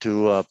convinced me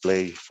to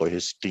play for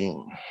his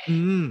team.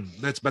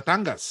 That's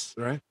Batangas,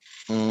 right?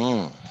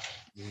 Yeah.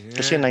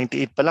 Kasi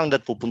 98 pa lang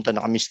pupunta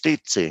na kami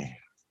States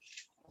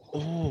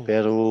Oh.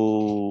 Pero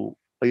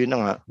ayun na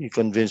nga, he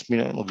convinced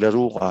me na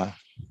maglaro ka.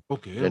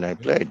 Okay. Then I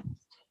played.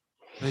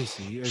 I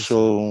see.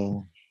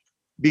 So,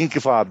 Binky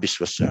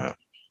Fabis was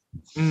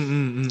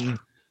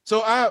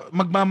So,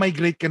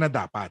 magma-migrate ka na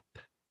dapat?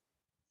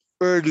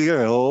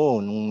 Earlier,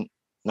 nung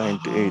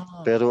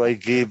 98. Pero I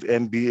gave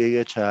NBA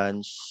a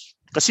chance.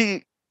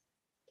 Kasi,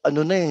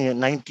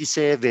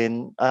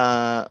 97,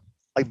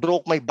 I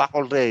broke my back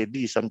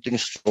already. Something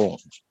strong.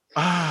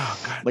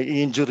 God.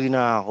 May injury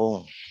na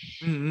ako.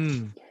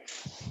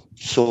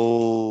 So,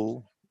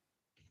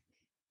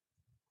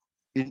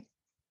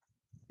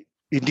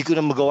 hindi ko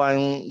na magawa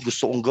yung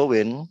gusto kong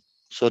gawin.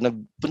 So,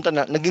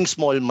 naging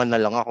small man na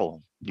lang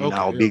ako. Hindi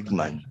na ako big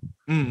man.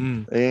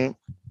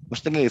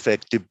 Mas naging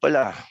effective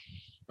pala.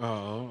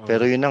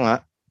 Pero yun na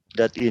nga,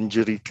 that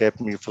injury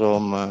kept me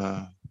from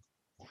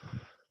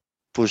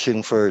pushing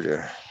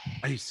further.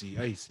 I see.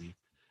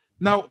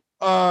 Now,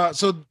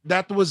 so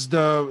that was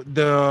the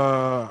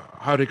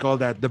how do you call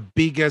that? The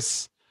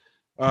biggest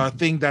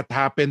thing that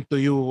happened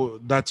to you.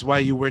 That's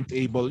why you weren't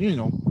able,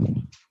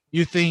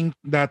 you think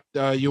that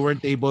you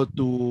weren't able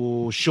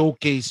to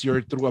showcase your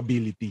true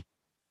ability.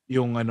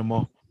 Yung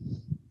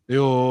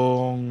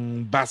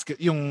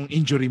yung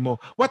injury mo.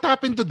 What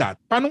happened to that?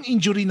 Paanong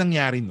injury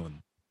nangyari nun?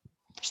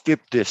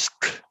 Slip disc.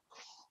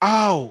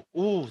 Ow!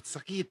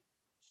 Sakit.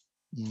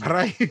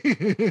 Aray.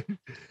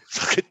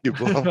 Sakit, di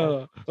ba?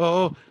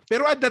 Oo.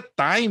 Pero at that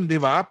time, di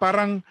ba?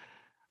 Parang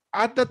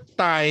at that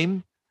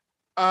time,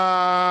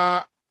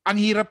 ang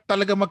hirap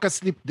talaga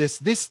magka-slip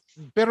disc.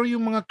 Pero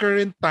yung mga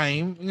current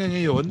time,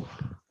 ngayon,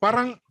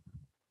 parang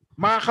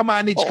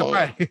makaka-manage ka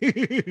pa.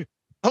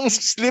 Ang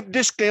slip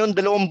disc ngayon,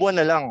 2 buwan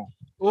na lang.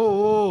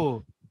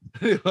 Oo.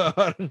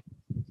 Diba?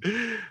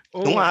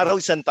 Nung araw,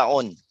 1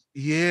 taon.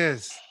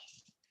 Yes.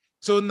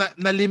 So,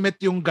 na-limit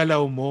yung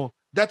galaw mo.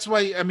 That's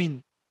why,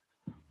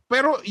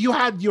 pero you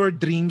had your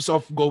dreams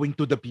of going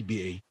to the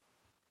PBA?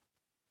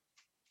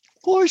 Of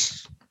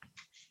course.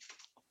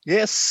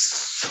 Yes.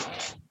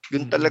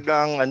 Yun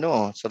talagang,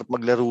 sarap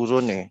maglaro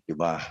ron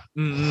diba?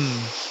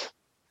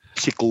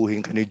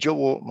 Sikuhin ka ni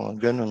Joe, mga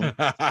ganun.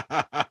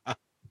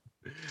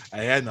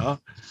 Ayan,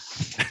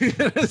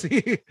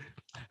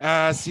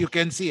 as you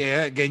can see,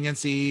 ganyan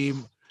si...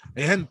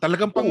 Ayan,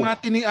 talagang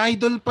pangmati ni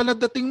Idol pala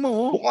dating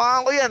mo.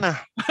 Mukha ko yan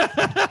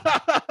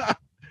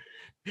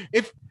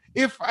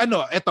If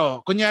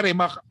eto, kunyari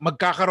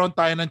magkakaroon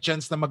tayo ng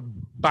chance na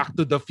mag-Back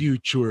to the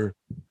Future.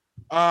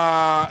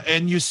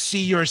 And you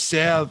see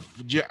yourself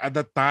at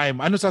that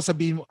time,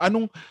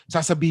 anong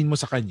sasabihin mo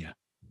sa kanya?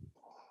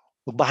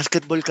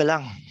 Basketball ka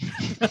lang.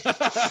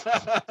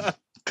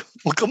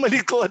 Huwag ka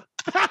malikot.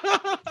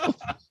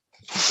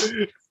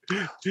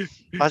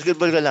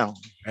 Basketball ka lang.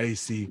 I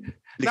see.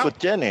 Likot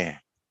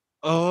yan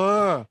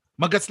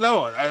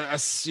Magaslaw,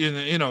 as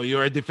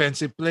you're a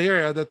defensive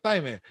player at that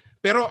time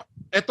Pero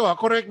eto,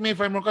 correct me if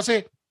I'm wrong,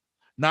 kasi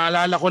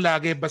naalala ko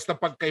lagi, basta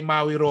pag kay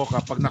Maui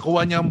Roca, pag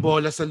nakuha niya ang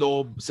bola sa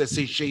loob, sa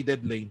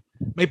shaded lane,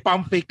 may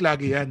pump fake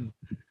lagi yan.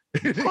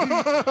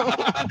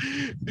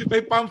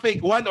 May pump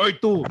fake, 1 or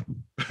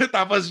 2.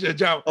 Tapos siya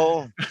jump.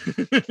 Oo.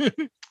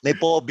 May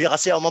phobia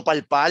kasi ako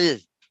mapalpal.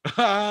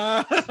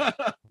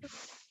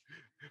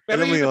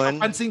 Pero yun,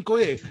 napansin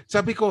ko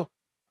Sabi ko,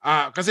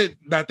 kasi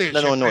dati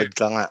nanonood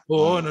ka nga.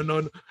 Oo,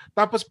 nanonood.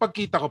 Tapos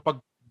pagkita ko,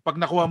 pag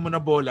nakuha mo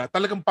na bola,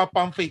 talagang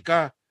papump fake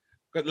ka.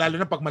 Lalo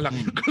na pag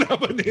malaki yung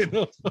kalaban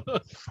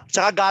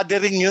Tsaka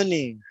gathering yun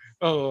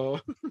Oo.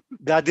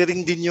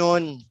 Gathering din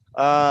yun.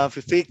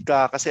 Fake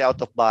ka kasi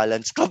out of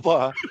balance ka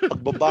pa.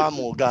 Pagbaba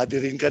mo,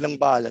 gathering ka ng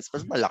balance.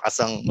 Mas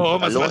malakas ang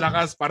mas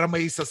malakas para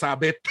may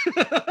sasabit.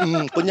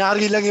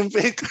 Kunyari lang yung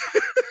fake.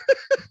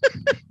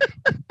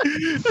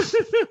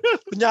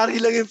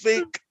 Kunyari lang yung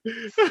fake.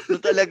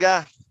 Ito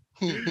talaga.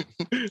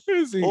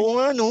 Oo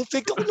nga, no?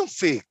 Fake ako ng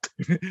fake.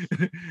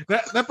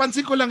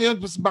 Napansin ko lang yun.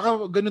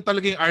 Baka ganun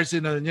talaga yung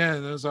arsenal niya.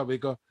 No? Sabi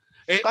ko.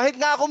 Kahit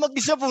nga ako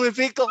mag-isa,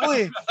 pumifake ako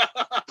eh.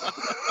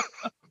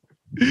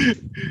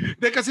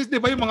 Kasi di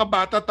ba yung mga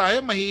bata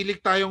tayo, mahilig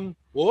tayong,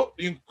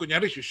 yung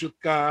kunyari, shoot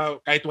ka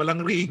kahit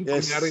walang ring.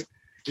 Yes. Kunyari,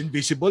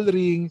 invisible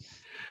ring.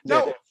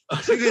 Now,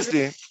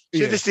 seriously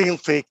yung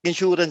fake.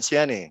 Insurance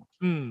yan eh.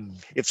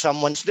 If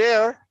someone's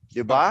there,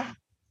 di ba?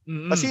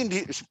 Kasi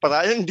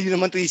hindi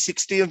naman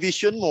 360 yung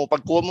vision mo.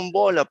 Pag kuha mong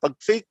bola, pag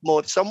fake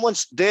mo, if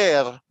someone's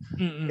there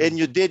and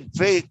you did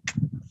fake,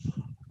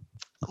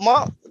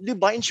 di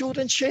ba,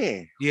 insurance siya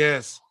eh.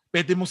 Yes.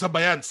 Pwede mong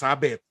sabayan,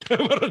 sabit.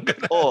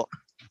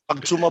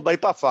 Pag sumabay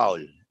pa,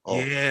 foul.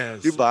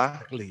 Yes. Di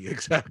ba?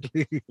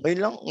 Exactly.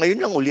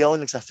 Ngayon lang uli ako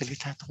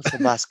nagsasalita ako sa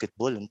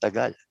basketball. Ang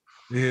tagal.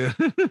 Yeah.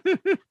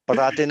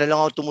 Parati na lang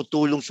ako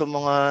tumutulong sa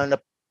mga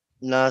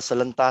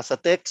nasalanta sa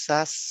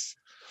Texas.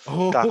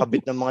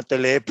 Kakabit ng mga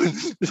telepono.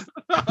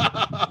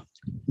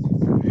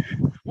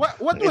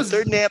 What was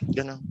internet?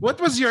 Ganun. What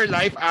was your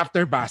life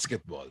after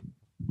basketball?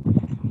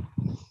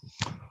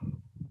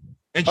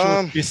 And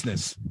your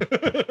business.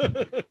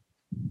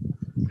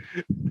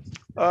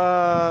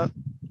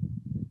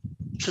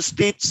 Sa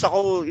States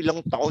ako ilang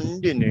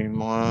taon din eh,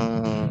 mga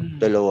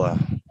 2.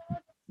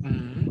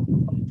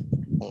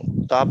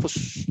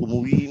 Tapos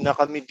umuwi na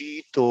kami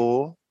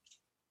dito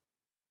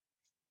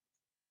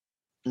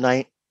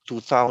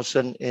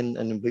 2000 and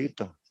ano ba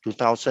ito?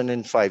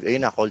 2005.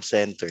 Ayun na, call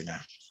center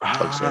na.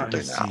 Call center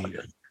na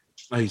ako.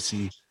 I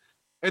see.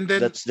 And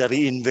then that's the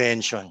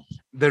reinvention.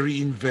 The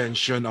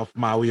reinvention of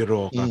Maui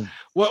Roca.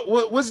 What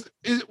was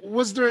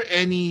there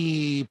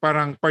any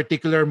parang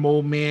particular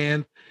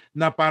moment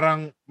na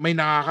parang may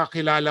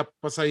nakakakilala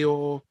pa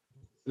sa'yo?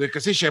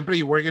 Kasi syempre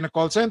you work in a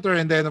call center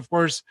and then of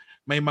course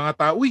may mga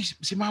tao, uy,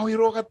 si Maui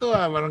Roca to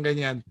parang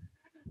ganyan.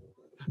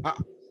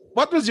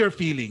 What was your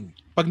feeling?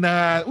 Pag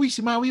uy,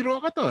 si Maui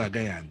Roca to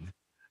ganyan.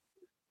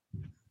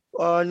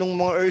 Nung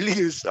mga early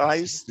years,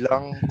 ayos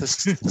lang.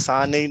 Tapos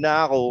sanay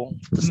na ako.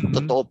 Tapos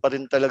totoo pa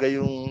rin talaga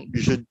yung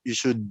you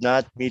should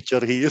not meet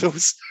your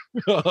heroes.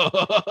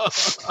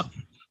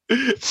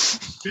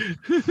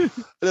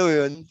 Alam mo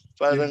yun?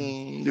 Parang,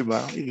 di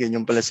ba?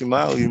 Ganyan pala si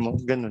Maui.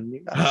 Mga ganun.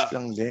 Ayos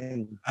lang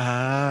din.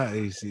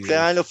 I see.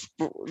 Kaya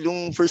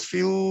yung first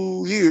few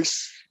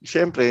years,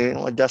 syempre,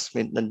 yung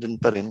adjustment nandun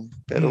pa rin.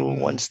 Pero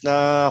once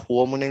na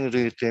kuha mo na yung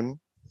rhythm,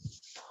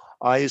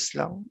 ayos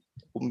lang.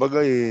 Kumbaga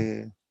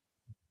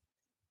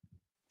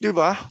di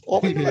ba?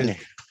 Okay naman eh.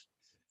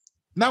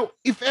 Now,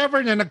 if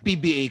ever na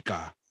nag-PBA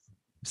ka,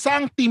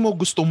 saang team mo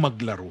gustong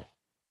maglaro?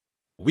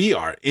 We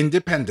are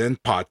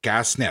Independent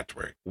Podcast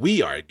Network.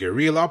 We are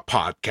Guerrilla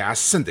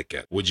Podcast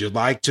Syndicate. Would you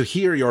like to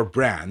hear your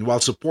brand while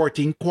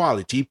supporting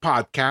quality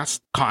podcasts?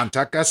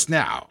 Contact us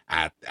now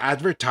at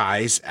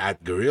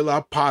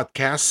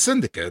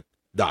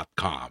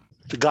advertise@guerrillapodcastsyndicate.com.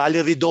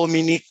 Gallery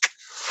Dominic.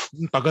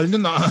 Tagal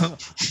na.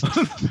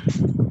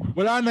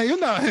 Wala na yun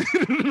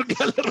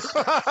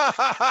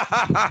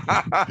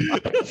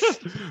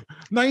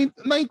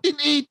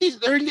 1980s,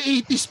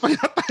 early 80s pa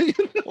yata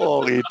yun.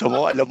 Kita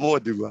mo, alam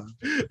mo, di ba?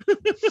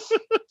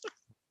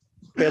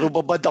 Pero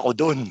babad ako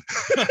dun.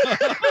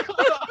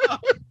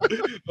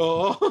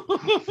 Oo.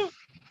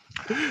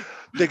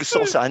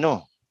 Gusto ko sa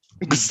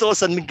Gusto ko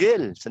San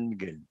Miguel.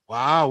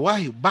 Wow,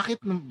 why?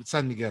 Bakit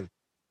San Miguel?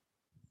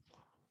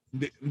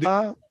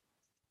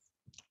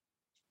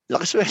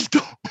 Laki sweldo.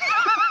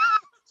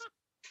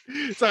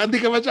 Saka hindi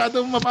ka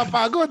masyadong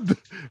mapapagod.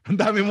 Ang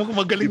dami mo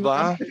magaling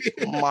diba?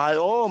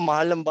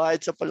 Mahal ang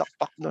bayad sa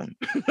palakpak nun.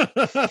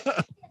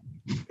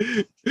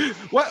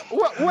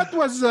 What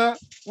was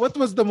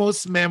the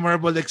most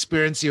memorable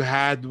experience you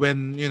had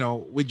when,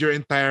 with your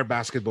entire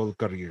basketball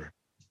career?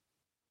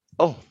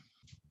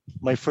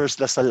 My first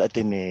Lasal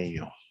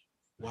Ateneo.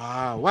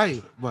 Wow,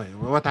 why?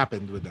 What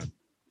happened with that?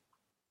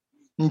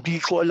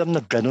 Hindi ko alam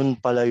na ganun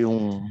pala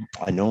yung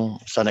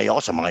sanay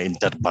ako sa mga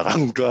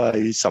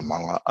interbarangay, sa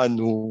mga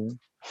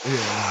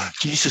Yeah.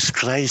 Jesus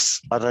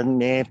Christ,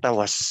 Araneta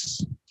was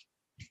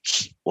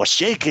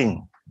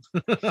shaking.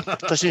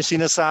 Tapos yung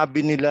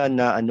sinasabi nila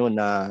na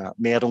na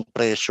merong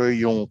pressure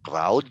yung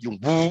crowd, yung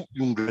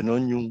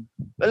ganun,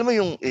 alam mo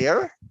yung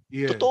air?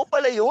 Yeah. Totoo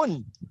pala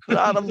yun.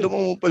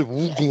 Nararamdaman mo pala,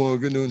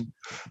 ganun.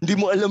 Hindi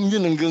mo alam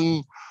yun hanggang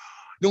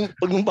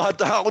pag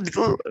bata ako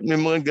dito, may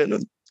mga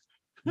ganun.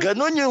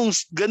 Ganun yung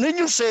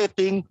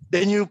setting,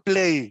 then you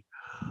play.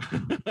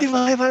 Di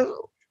ba?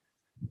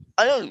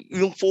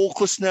 Yung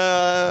focus na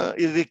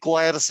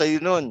i-require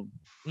sa'yo nun.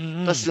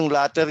 Tapos yung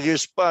latter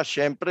years pa,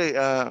 syempre,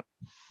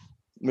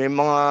 may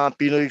mga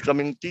Pinoy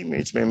kaming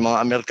teammates, may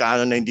mga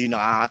Amerikano na hindi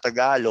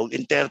nakakatagalog.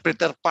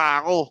 Interpreter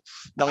pa ako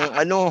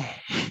ng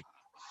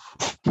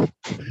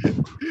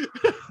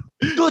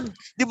Dude,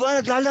 di ba,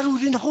 naglalaro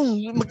din ako.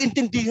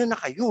 Mag-intindihan na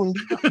kayo.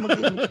 Hindi ako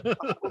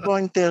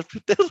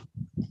mag-interpreter.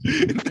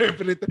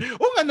 Interpreter.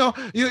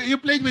 You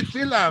played with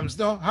Philams,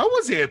 no? How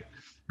was it?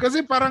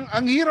 Kasi parang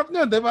ang hirap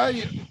niya, 'di ba?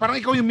 Parang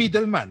ikaw yung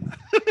middleman.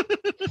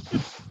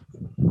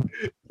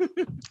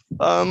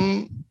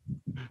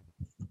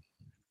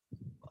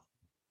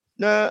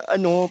 na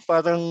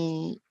parang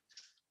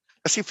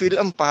kasi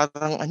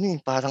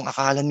parang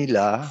akala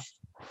nila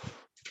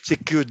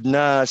secured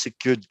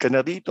ka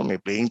na rito, may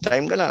playing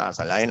time ka na,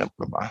 nasa lineup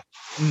ka ba?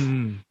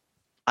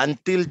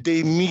 Until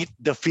they meet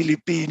the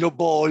Filipino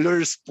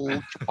ballers po.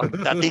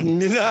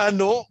 Pagdating nila,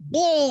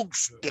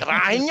 bugs!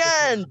 Tirahin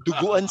yan!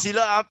 Duguan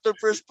sila after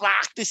first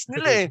practice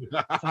nila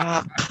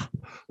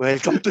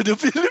Welcome to the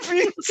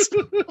Philippines!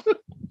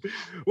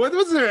 What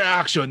was their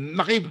reaction?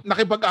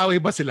 Nakipag-away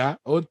ba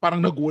sila? O parang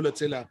nagulat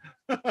sila?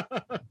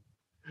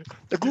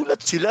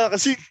 Nagulat sila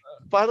kasi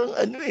parang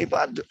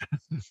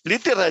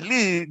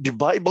literally, di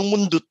ba? Ibang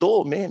mundo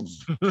to, man.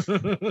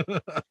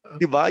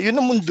 Di ba? Yun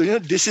ang mundo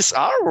yun. This is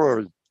our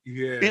world.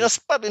 Yeah. Pinas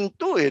pa rin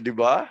to di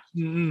ba?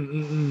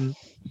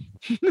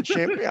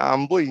 Siyempre,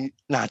 amboy.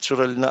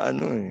 Natural na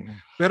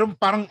Pero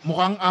parang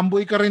mukhang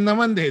amboy ka rin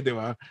naman di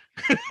ba?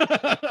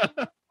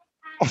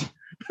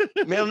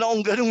 Meron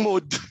akong ganung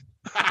mode.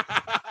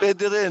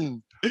 Pwede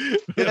rin.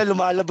 Kaya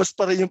lumalabas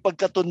pa rin yung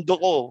pagkatundo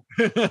ko.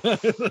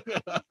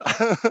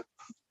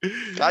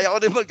 Kaya ko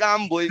rin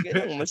mag-amboy.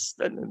 Kaya mas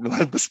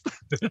lumalabas pa.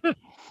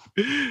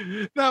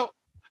 Now,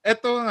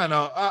 eto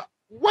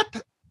what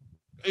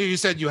you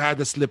said you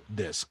had a slip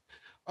disc.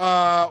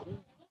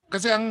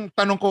 Kasi ang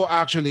tanong ko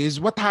actually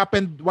is what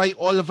happened? Why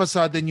all of a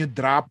sudden you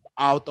drop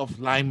out of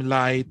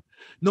limelight?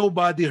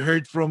 Nobody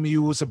heard from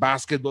you sa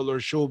basketball or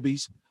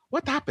showbiz.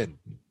 What happened?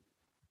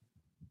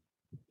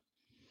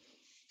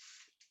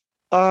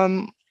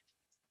 I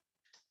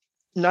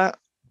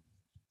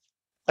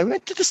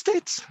went to the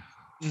States.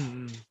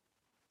 I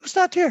was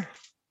not here.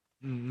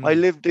 I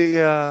lived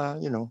a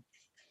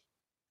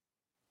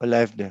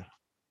life there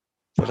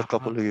for a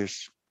couple of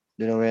years.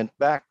 Then I went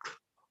back.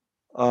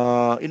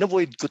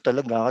 In-avoid ko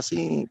talaga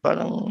kasi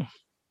parang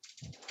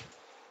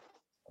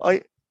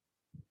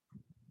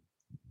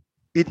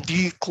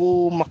hindi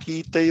ko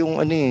makita yung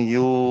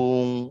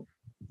yung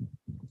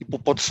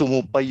ipupurso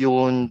mo pa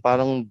yun.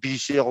 Parang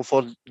busy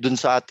ako dun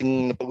sa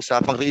ating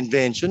napag-usapang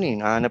reinvention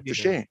Nahanap ko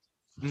siya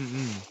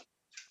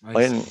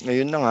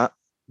Ngayon na nga,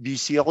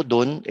 busy ako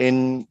dun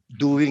and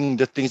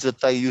doing the things that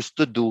I used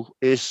to do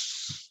is,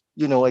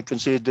 I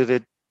consider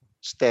it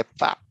step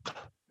back.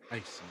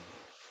 I see.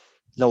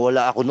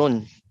 Nawala ako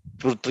nun.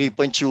 Puro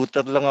 3-point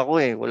shooter lang ako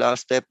Wala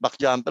akong step back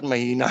jumper,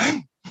 mahina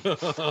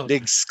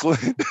legs ko.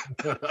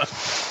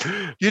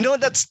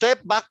 That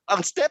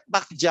ang step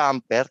back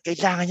jumper,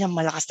 kailangan niya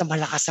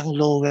malakas ang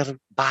lower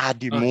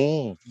body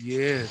mo.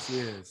 Yes.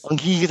 Ang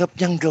hirap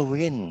niyang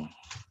gawin.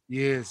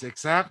 Yes,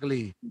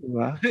 exactly.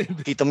 Diba?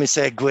 Kita mo yung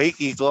segue,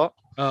 Kiko?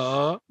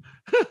 Oo.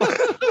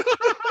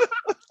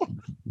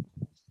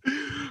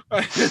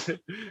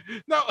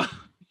 Now,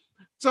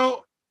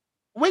 so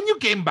when you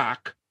came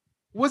back,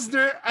 was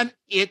there an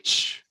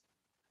itch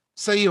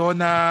sa'yo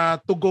na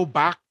to go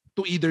back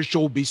to either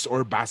showbiz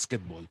or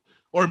basketball?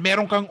 Or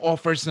meron kang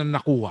offers na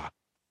nakuha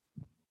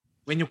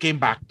when you came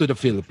back to the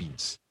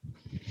Philippines?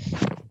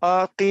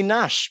 Kay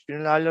Nash,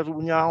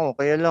 pinalalaro niya ako.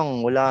 Kaya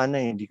lang, wala na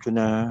Hindi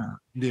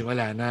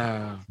wala na.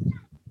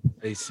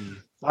 I see.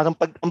 Parang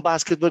ang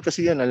basketball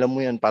kasi yan, alam mo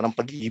yan, parang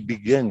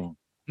pag-ibig yan.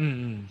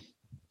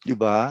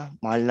 Diba?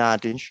 Mahal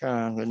natin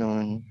siya,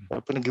 gano'n.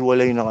 Parang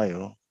naghiwalay na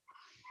kayo.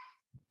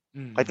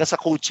 Kahit na sa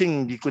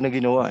coaching, hindi ko na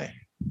ginawa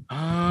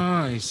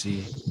I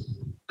see.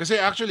 Kasi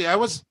actually, I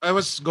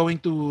was going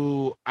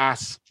to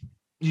ask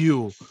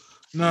you,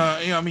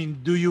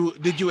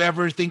 did you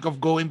ever think of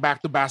going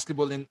back to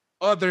basketball in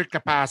other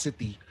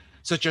capacity,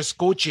 such as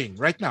coaching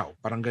right now?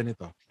 Parang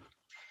ganito.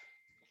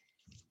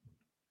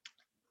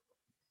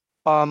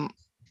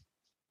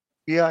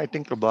 Yeah, I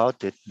think about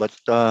it, but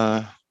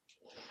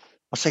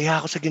masaya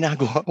ako sa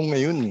ginagawa ko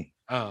ngayon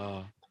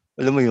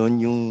Alam mo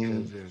yun,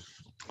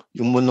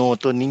 yung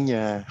monotony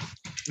niya,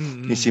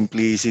 yung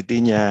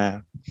simplicity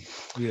niya,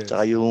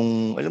 saka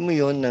yung, alam mo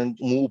yun,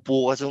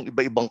 umuupo ka sa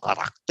iba-ibang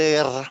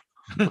karakter,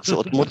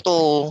 pagsuot mo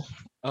to,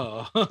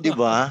 di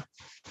ba?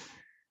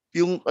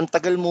 Yung ang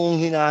tagal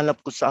mong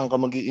hinahanap kung saan ka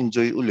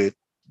mag-i-enjoy ulit,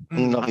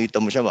 kung nakita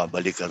mo siya,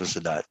 babalik ka rin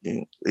sa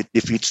dati. It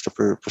defeats the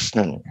purpose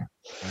na.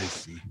 I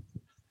see.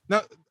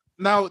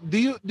 Now, do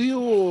you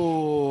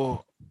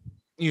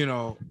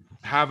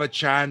have a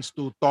chance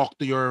to talk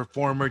to your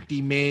former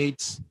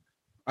teammates?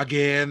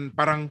 Again,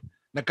 parang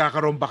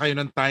nagkakaroon ba kayo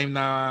ng time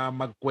na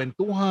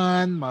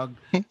magkwentuhan,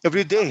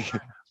 Every day.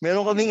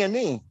 Meron kaming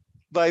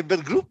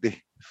Viber group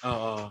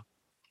Oo.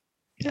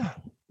 Yeah.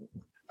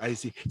 I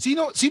see.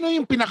 Sino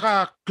yung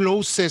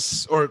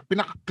pinaka-closest or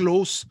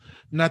pinaka-close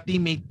na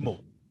teammate mo?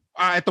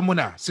 Ito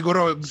muna.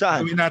 Siguro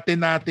gawin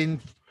natin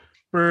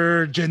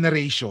per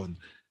generation.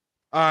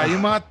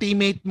 Yung mga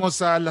teammate mo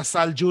sa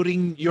LaSalle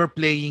during your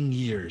playing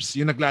years,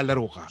 yung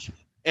naglalaro ka.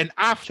 And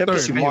after...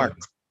 Siyempre si Mark.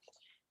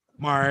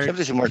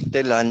 Siyempre si Mark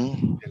Telan.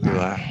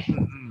 Diba?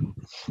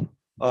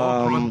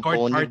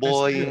 Tony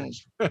Boy.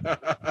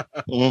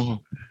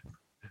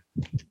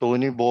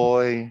 Tony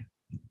Boy.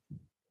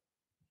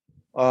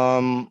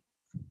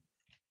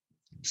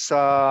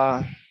 Sa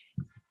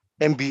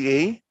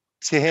NBA,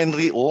 si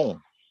Henry Ong.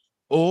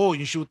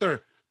 Yung shooter.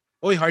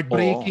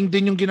 Heartbreaking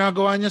din yung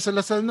ginagawa niya sa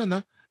LaSalle nun,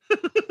 ha?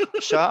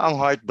 Siya ang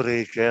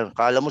heartbreaker.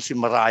 Kala mo si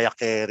Mariah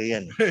Carey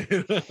yan.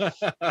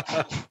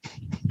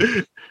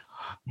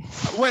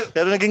 Well,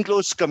 pero naging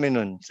close kami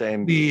nun sa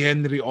NBA. Ni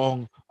Henry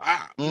Ong.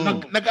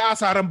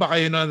 Nag-aasaran ba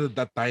kayo na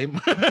that time?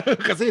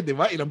 Kasi, di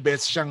ba, ilang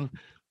beses siyang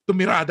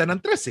tumirada ng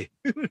tres eh.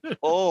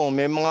 Oo,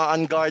 may mga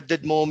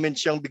unguarded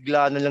moments siyang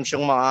bigla na lang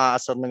siyang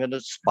maaasar na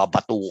gano'n.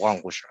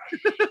 Babatukan ko siya.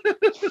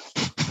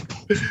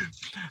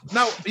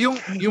 Now,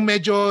 yung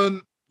medyo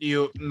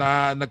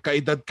na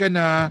nagkaedad ka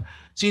na,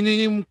 sino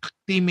yung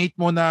teammate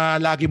mo na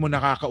lagi mo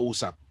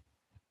nakakausap?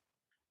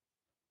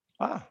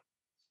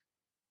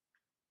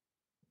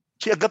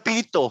 Si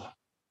Agapito.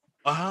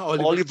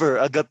 Oliver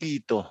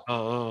Agapito.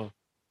 Oo.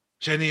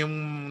 Siya na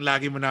yung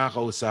lagi mo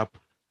nakakausap.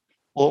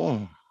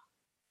 Oo.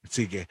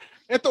 Sige.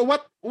 Ito,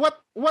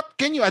 what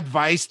can you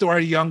advise to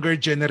our younger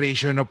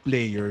generation of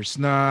players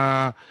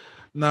na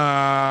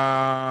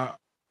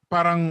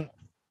parang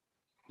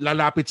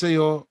lalapit sa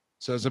iyo,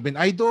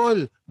 sasabihin,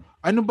 "Idol,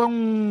 ano bang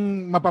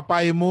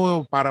mapapayo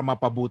mo para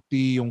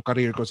mapabuti yung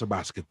career ko sa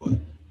basketball?"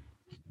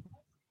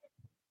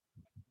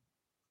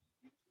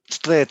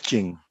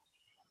 Stretching.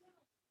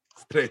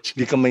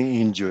 Hindi ka may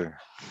injure.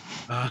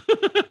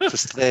 Sa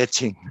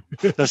stretching.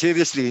 No,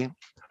 seriously.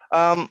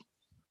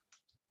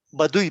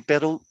 Baduy,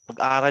 pero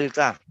mag-aral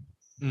ka.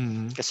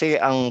 Mm-hmm. Kasi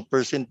ang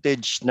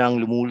percentage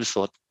ng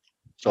lumulusot,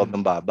 sobrang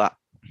baba.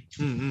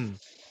 Mm-hmm.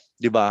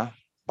 Di ba?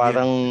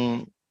 Parang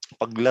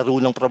paglaro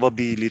ng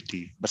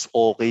probability, mas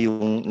okay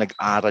yung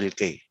nag-aral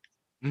ka eh.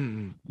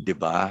 Mm-hmm. Di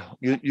ba?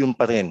 Yun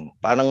pa rin.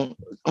 Parang,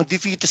 ang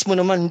defeatist mo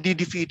naman, hindi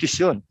defeatist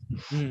yun.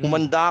 Mm-hmm.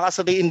 Umanda ka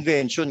sa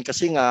reinvention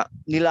kasi nga,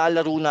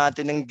 nilalaro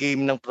natin ang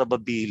game ng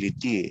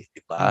probability eh.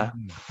 Di ba?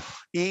 Mm-hmm.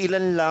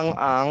 Iilan lang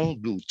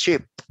ang blue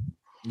chip.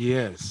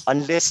 Yes.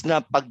 Unless na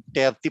pag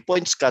 30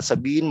 points ka,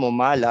 sabihin mo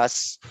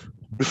malas,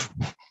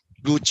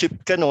 blue chip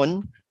ka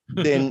nun,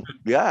 then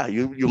yeah,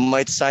 you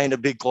might sign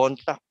a big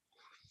contract.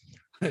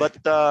 But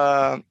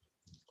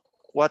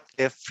what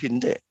if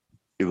hindi?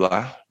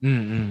 Diba?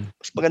 Mm-hmm.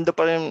 Mas maganda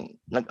pa rin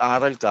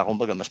nag-aral ka,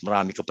 kumbaga mas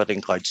marami ka pa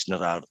rin cards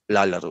na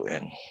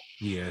lalaruin.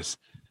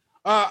 Yes.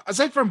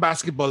 Aside from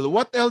basketball,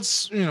 what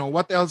else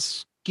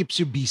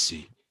keeps you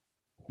busy?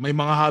 May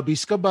mga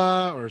hobbies ka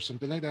ba or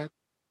something like that?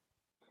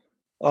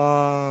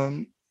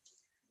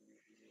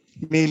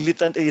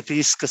 Militant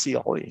atheist kasi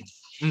ako eh.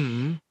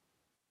 Mm-hmm.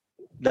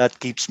 That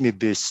keeps me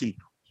busy.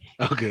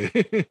 Okay.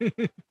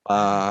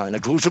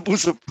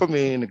 Nag-usap-usap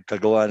kami,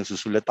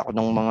 nagsusulat ako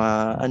ng mga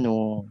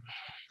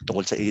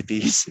tungkol sa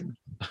atheism.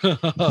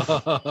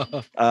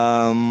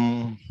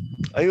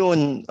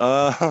 Ayun.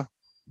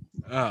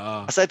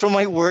 Aside from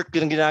my work,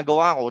 yung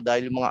ginagawa ko,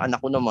 dahil yung mga anak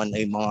ko naman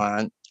ay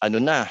mga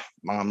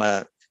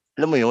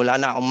alam mo yun,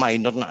 wala na akong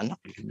minor na anak.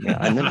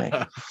 Na eh.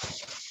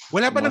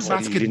 Wala ba ng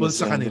basketball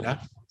sa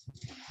kanila?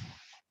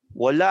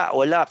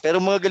 Wala. Pero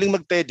mga galing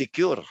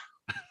mag-pedicure.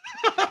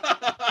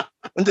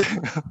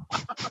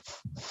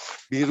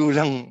 Biro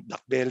lang,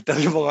 black belt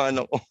yung mga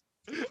anak ko.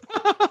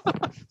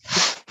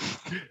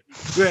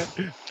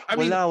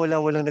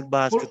 Walang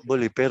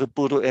nag-basketball eh, pero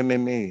puro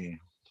MMA eh.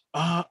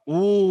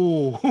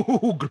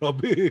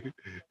 Grabe.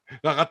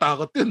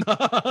 Kakatakot yun.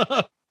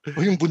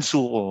 Yung bunso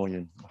ko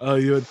yun.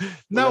 Ayun.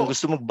 Now,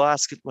 gusto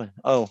mag-basketball.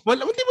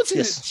 Hindi mo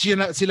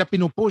sila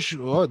pinupush,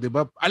 di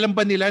ba? Alam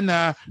ba nila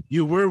na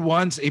you were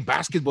once a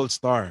basketball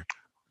star?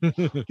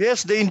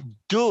 Yes, they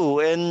do.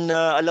 And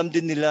alam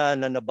din nila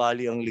na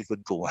nabali ang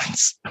likod ko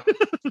once.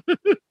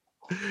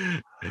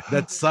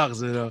 That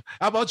sucks,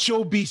 How about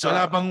showbiz?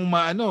 Wala bang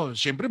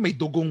syempre may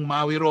dugong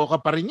Maui Roca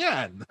pa rin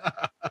yan.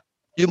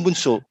 Yung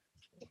bunso,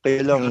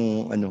 kaya lang,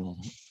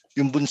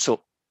 yung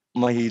bunso,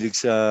 mahilig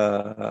sa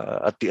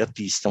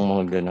ati-atis ng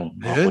mga ganun.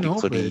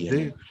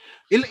 Pwede.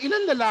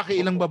 Ilan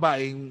lalaki, ilang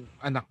babaeng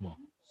anak mo?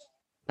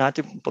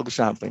 Natin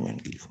pag-usapan yan,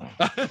 Kiko.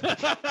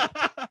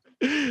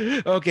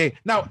 Okay.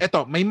 Now,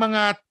 eto, may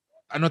mga,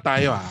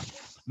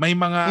 may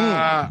mga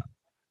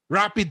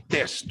rapid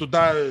test.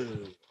 Total,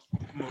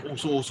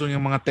 uso-uso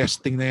yung mga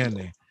testing na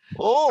yan eh.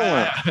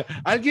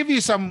 I'll give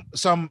you some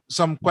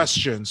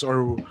questions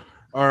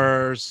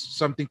or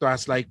something to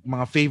ask, like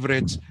mga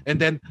favorites, and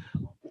then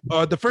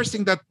the first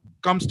thing that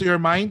comes to your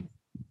mind,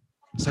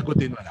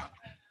 sagutin mo lang.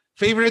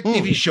 Favorite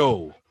TV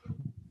show?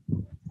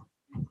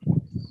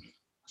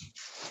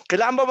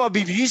 Kailangan ba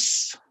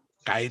mabilis?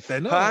 Kahit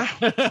ano. Ha?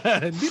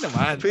 Hindi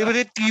naman.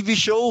 Favorite TV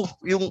show,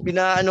 yung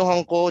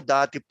inaanohan ko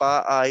dati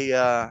pa ay,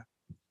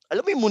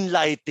 alam mo yung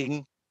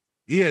Moonlighting?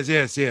 Yes.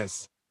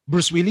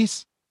 Bruce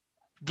Willis?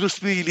 Bruce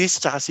Willis,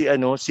 tsaka si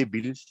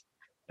Bill.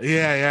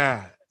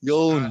 Yeah.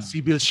 Yun. Si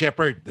Bill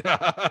Shepard.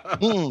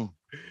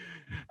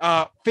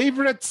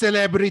 Favorite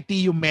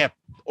celebrity you met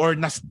or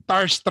na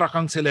starstruck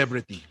ang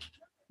celebrity?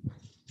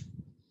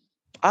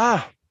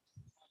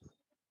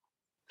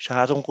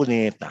 Sharon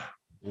Cuneta.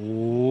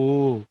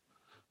 Oh.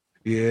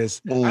 Yes.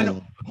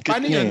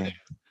 Paano yan?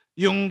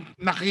 Yung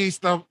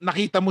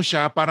nakita mo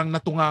siya, parang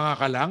natunganga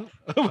ka lang?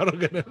 Parang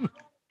ganun.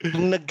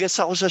 Nung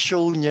nag-guest ako sa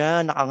show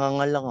niya,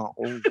 nakanganga lang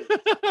ako.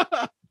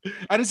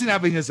 Ano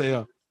sinabi niya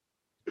sa'yo?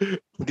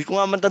 Hindi ko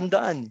nga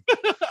matandaan.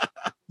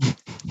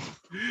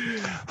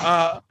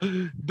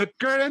 The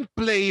current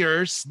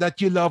players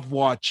that you love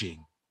watching.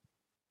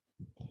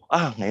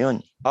 Ngayon.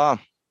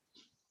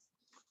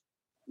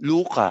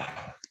 Luka.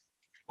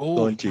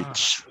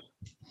 Doncic.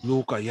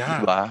 Luka, yeah.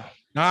 Diba?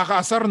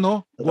 Nakakaasar,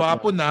 no?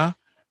 Gwapo na.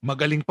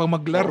 Magaling pang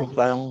maglaro.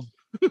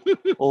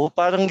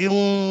 Parang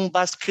yung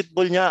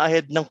basketball niya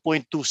ahead ng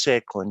 0.2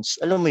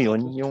 seconds. Alam mo yun?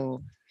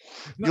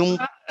 Yung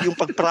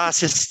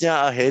pag-process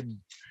niya ahead.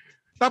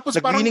 Tapos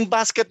nag-winning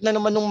basket na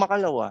naman nung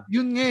makalawa.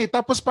 Yun nga eh.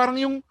 Tapos parang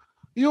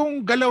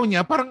yung galaw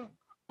niya, parang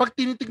pag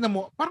tinitignan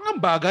mo, parang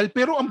ang bagal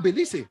pero ang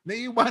bilis eh.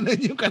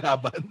 Naiiwanan yung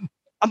kalaban.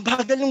 Ang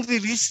bagal ng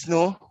release,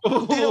 no?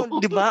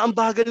 Di ba? Ang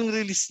bagal ng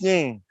release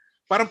niya eh.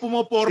 Parang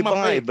pumoporma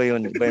pa eh. Iba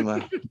yun.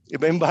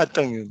 Iba yung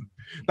batang yun.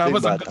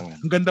 Tapos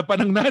ang ganda pa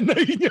ng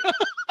nanay niya.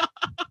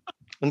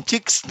 Ang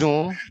chicks,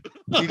 no?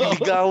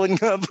 Nililigawan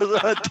nga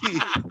parati.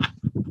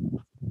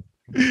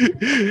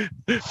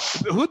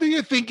 Who do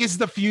you think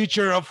is the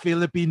future of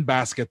Philippine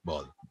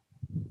basketball?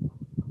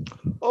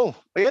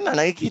 Ayan na.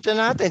 Nakikita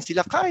natin.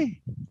 Sila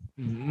Kai.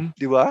 Mm-hmm.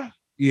 Di ba?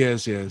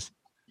 Yes.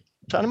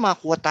 Sana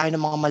makakuha tayo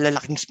ng mga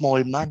malalaking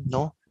small man,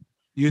 no?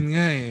 Yun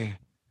nga eh.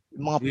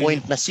 Yung mga point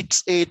na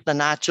 6'8",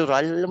 na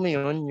natural. Alam mo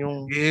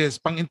yun? Yes,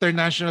 pang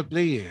international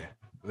play eh.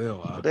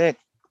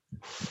 Correct.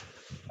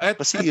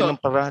 Kasi yun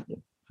ang parado.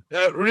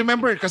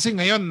 Remember, kasi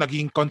ngayon,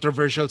 naging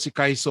controversial si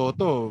Kai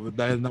Soto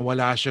dahil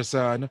nawala siya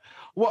sa...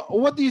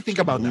 What do you think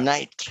about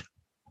that?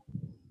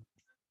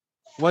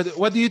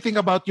 What do you think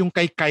about yung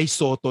kay Kai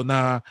Soto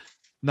na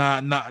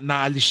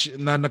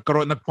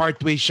nag-part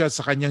ways siya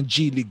sa kanyang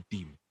G-League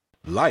team?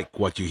 Like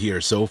what you hear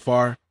so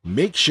far?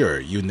 Make sure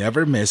you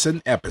never miss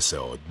an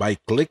episode by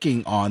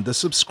clicking on the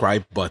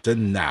subscribe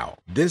button now.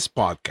 This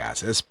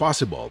podcast is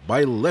possible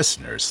by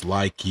listeners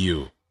like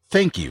you.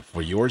 Thank you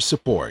for your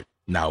support.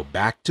 Now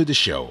back to the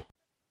show.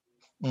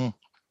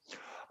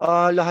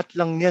 Lahat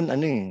lang yan,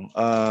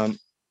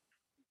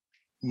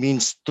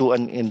 means to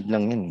an end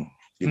lang yan.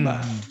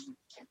 Diba?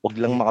 Huwag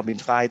lang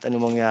makabit kahit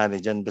ano mangyari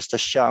dyan. Basta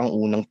siya ang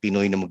unang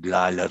Pinoy na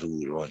maglalaro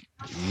ron.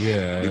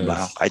 Yes.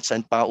 Diba? Kahit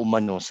saan pa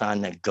umano,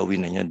 sana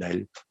gawin na niya.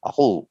 Dahil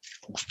ako,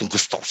 gusto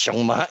ko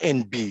siyang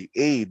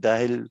ma-NBA.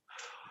 Dahil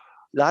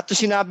lahat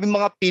ng sinabi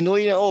mga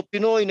Pinoy na,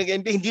 Pinoy,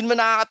 nag-NBA, hindi naman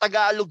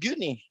nakakatagalog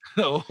yun eh.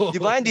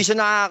 Diba? Hindi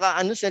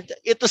siya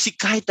ito si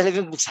Kai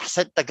talagang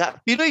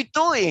magsasataga. Pinoy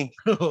ito eh.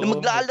 Na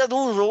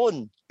maglalaro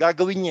ron.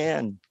 Gagawin niya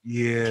yan.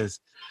 Yes.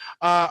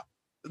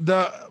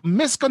 The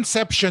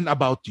misconception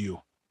about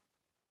you.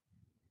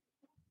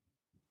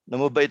 Na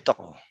mabait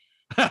ako.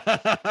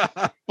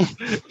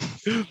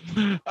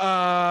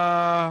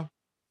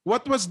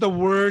 What was the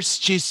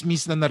worst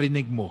chismis na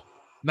narinig mo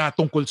na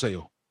tungkol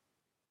sa'yo?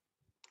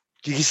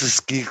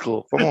 Jesus,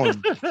 Kiko. Come on.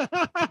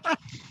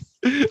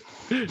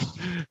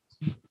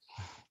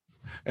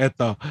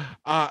 Eto.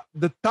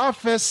 The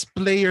toughest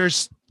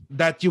players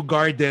that you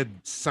guarded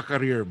sa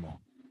career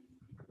mo?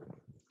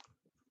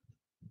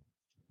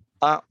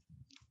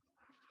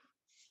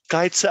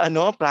 Kahit sa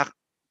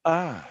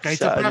kahit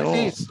sa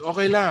practice,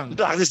 okay lang.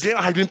 Practice din,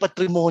 Alvin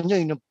Patrimonio,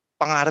 yung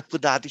pangarap ko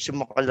dati siya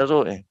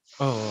makalaro eh.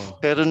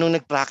 Pero nung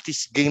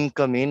nag-practice game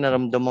kami,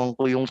 naramdaman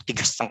ko yung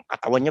tigas ng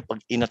katawan niya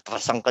pag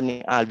inatrasan ka ni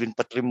Alvin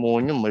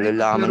Patrimonio,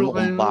 malalaman mo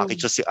kung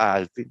bakit siya si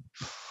Alvin.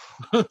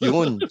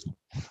 Yun.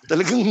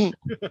 Talagang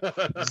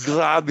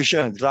grabe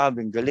siya.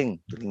 Grabe, galing.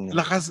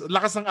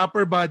 Lakas ng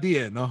upper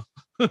body eh, no?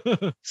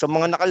 Sa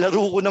mga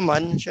nakalaro ko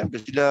naman,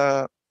 syempre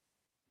sila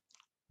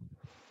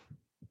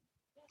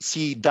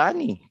si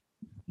Danny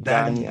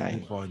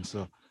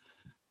Defonso.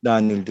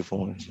 Daniel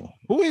Defonso.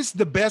 Who is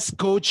the best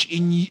coach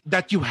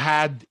that you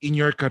had in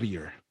your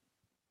career?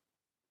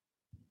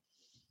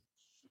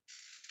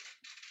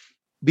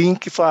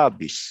 Binky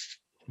Fabis.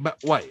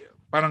 Why?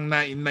 Parang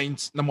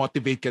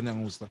na-motivate ka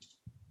ng gusto?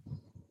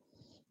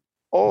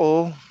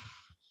 Oo.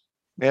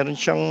 Meron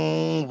siyang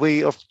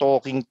way of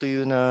talking to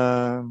you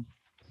na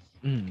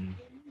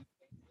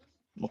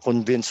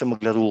ma-convince na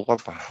maglaro ka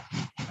pa.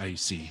 I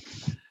see.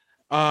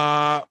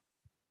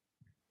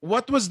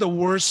 What was the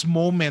worst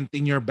moment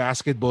in your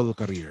basketball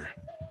career?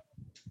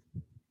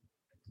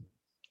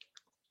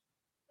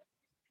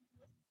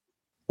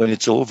 When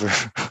it's over.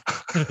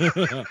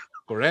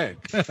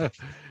 Correct.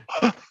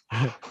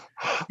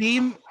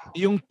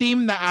 Yung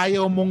team na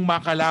ayaw mong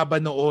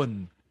makalaban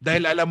noon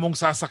dahil alam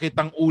mong sasakit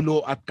ang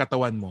ulo at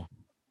katawan mo.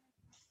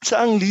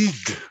 Saang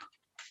league?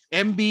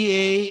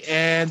 NBA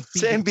and...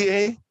 Sa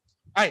NBA?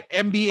 Ay,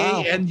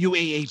 NBA and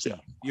UAAP.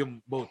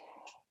 Yung both.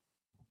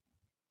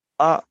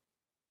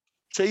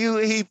 Sa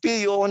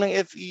UAAP, ako ng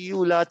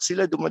FEU, lahat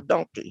sila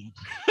dumadunk eh.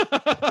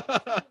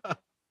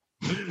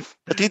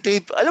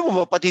 Alam mo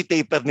ba, pati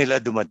taper nila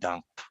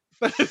dumadunk.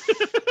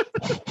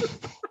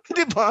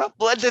 Di ba?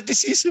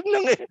 Athleticism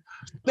ng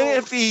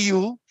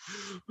FEU.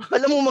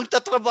 Alam mo,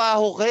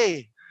 magtatrabaho ka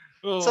eh.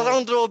 Sa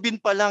round robin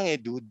pa lang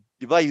eh, dude.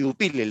 Di ba? UP,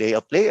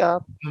 lay-up.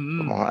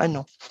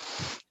 Mga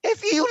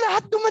FEU,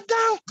 lahat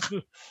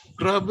dumadunk.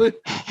 Grabe.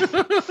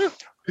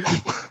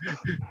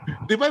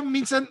 Di ba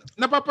minsan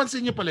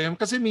napapansin niyo pala yun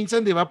kasi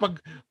minsan di ba pag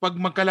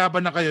magkalaban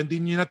na kayo hindi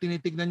niyo na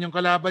tinitignan yung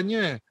kalaban niyo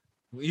eh.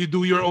 You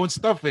do your own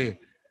stuff eh.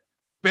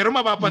 Pero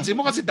mapapansin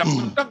mo kasi dang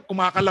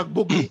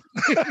kumakalagbog.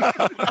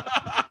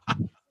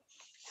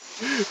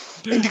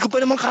 Hindi ko pa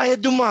naman kaya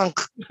dumunk.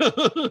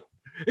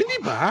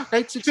 Hindi ba?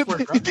 Kahit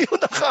 6'4 ka? Hindi ko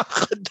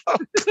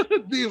nakakadunk.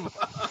 Di ba?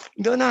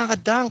 Hindi ko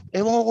nakakadunk.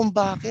 Ewan ko kung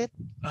bakit.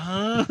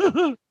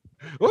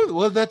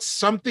 Well, that's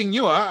something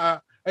new.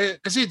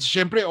 Kasi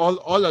syempre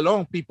all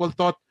along, people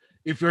thought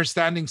if you're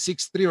standing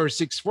 6'3 or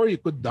 6'4, you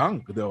could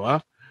dunk. Di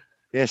ba?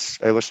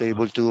 Yes, I was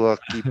able to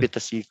keep it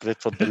a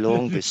secret for the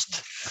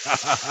longest.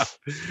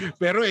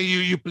 Pero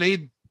you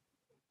played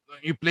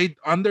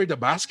under the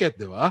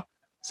basket, di ba?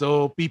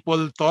 So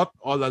people thought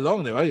all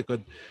along, di ba? You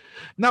could.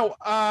 Now,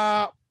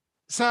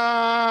 sa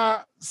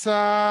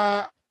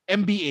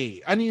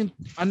NBA, ano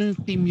yung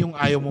team yung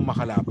ayaw mo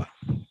makalaban?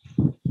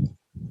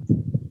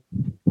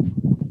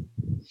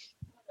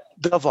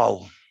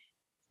 Davao.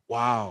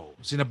 Wow,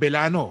 sina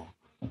Belano.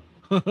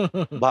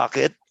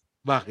 Bakit?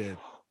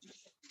 Bakit?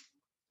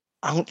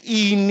 Ang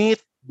init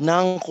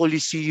ng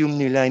Coliseum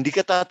nila. Hindi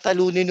ka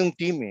tatalunin ng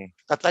team eh.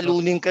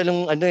 Tatalunin ka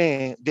ng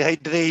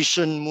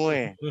dehydration mo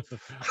eh.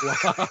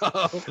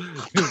 Wow.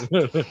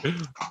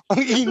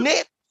 Ang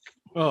init.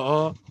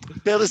 Oo.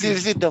 Pero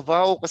si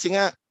Davao, kasi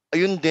nga,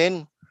 ayun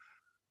din,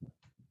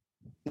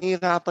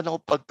 nahihirapan ako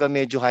pagka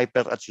medyo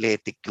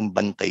hyper-athletic yung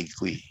bantay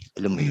ko eh.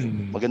 Alam mo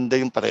yun, maganda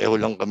yung pareho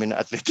lang kami na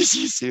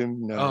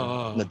athleticism, na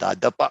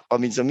nadadapa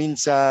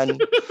paminsan-minsan.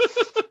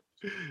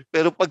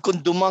 Pero pag kung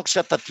dumunk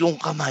siya 3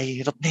 kamay,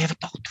 hirap na hirap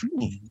ako dun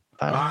eh.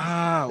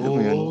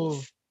 Oo.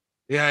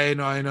 Yeah, I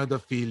know the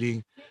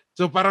feeling.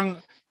 So parang,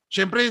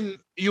 syempre,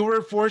 you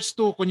were forced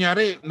to,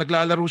 kunyari,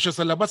 naglalaro siya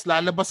sa labas,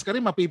 lalabas ka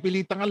rin,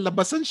 mapipilitan kang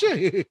labasan siya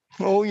eh.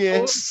 Oh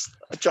yes.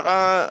 At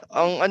saka,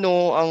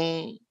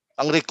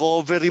 ang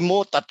recovery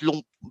mo,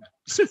 3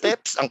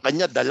 steps, ang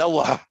kanya 2.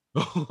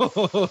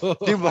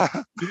 Di ba?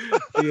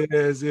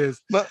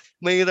 Yes.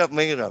 Mahirap.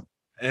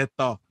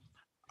 Eto.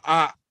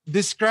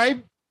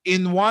 Describe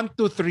in 1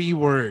 to 3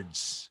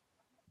 words,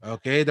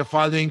 okay, the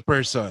following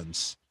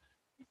persons.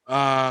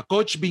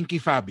 Coach Binky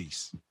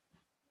Fabis.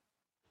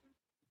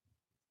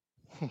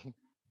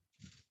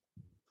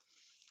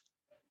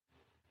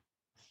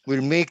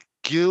 Will make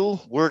you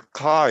work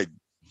hard.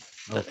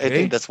 Okay. I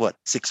think that's what,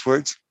 6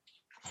 words?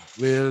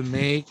 Will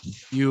make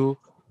you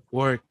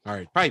work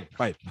hard. 5.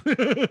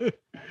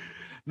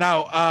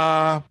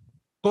 Now,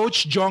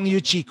 Coach Jong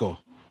Yuchiko.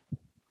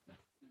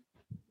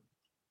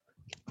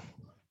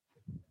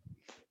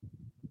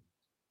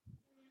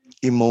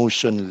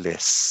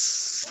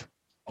 Emotionless.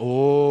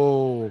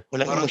 Oh.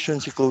 Walang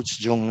emotion si Coach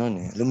Jong nun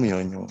eh. Alam mo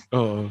yun?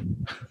 Oo.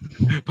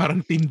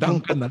 Parang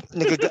tindang ka na.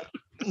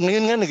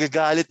 Ngayon nga,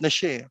 nagagalit na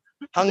siya eh.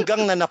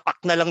 Hanggang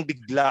nanapak na lang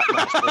bigla ng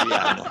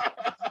Australiano.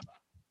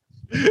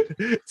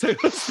 Sa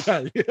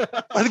Australia.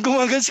 Ano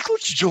gumagal si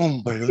Coach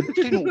Jong ba yun?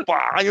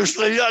 Tinupa kayo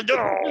Australiano.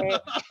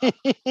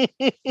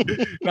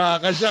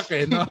 Nakakasyak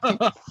eh, no?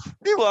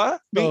 Di ba?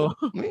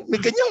 May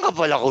ganyan ka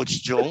pala,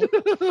 Coach Jong.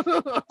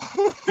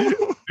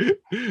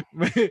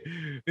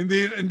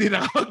 Hindi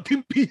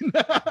nakapagtimpi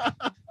na.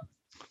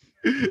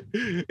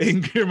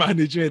 Anger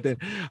management.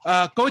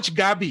 Coach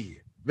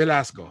Gabby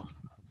Velasco.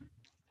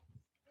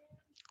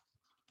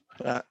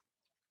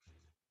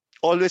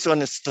 Always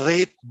on a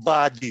straight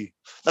body.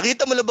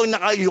 Nakita mo na bang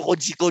nakayukod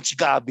si Coach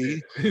Gabby?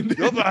 Di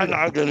ba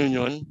nakaganon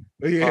yun?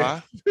 Oh,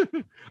 yeah.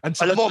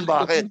 Alam mo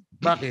bakit?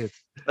 Bakit?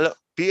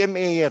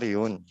 PMAer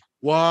yun.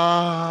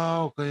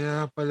 Wow,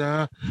 kaya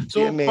pala.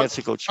 So, PMAer si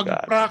Coach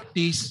Gabby.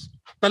 Pag-practice,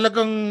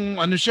 talagang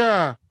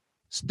siya,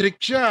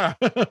 strict siya.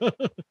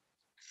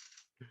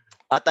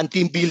 At ang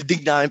team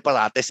building namin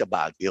parate sa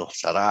Baguio.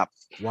 Sarap.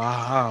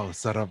 Wow,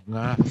 sarap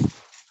nga.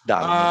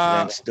 Dami ng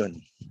friends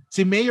dun.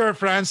 Si Mayor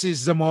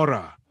Francis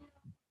Zamora.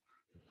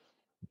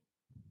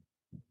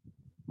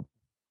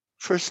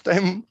 First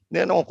time, hindi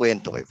akong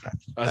kwento kay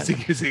Francis.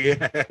 Sige.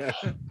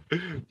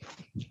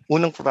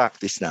 Unang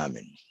practice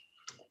namin.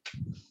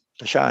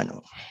 Siya,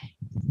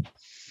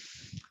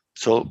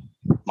 So,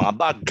 mga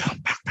bag.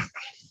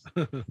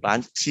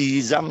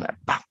 Si Zam,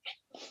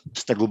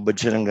 tapos nagubad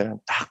siya ng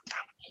gano'n.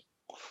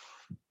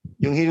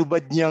 Yung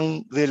hinubad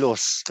niyang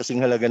relos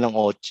kasing halaga ng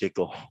 8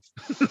 ko.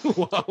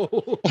 Wow.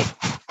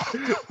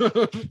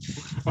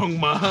 Ang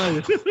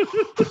mahal.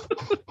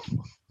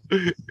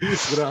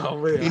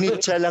 Grabe.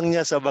 Initsa lang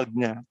niya sa bag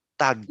niya.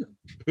 Tag.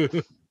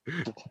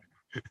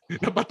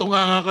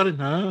 Napatunga ka rin,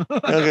 ha?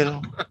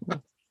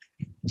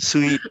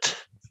 Sweet.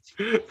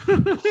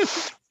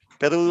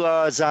 Pero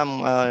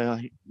Zam,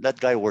 that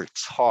guy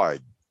works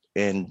hard.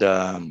 And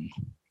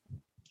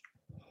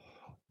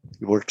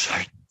he works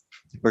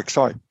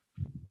hard.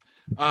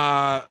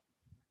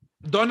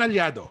 Don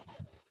Aliado.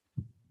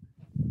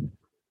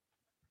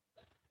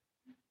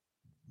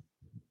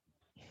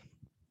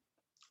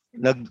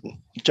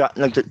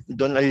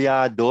 Don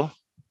Aliado,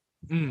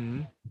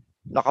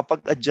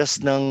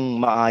 nakapag-adjust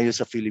ng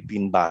maayos sa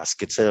Philippine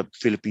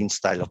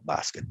style of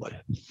basketball.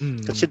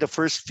 Kasi the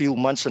first few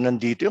months na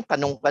nandito, yung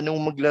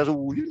kanong-kanong maglaro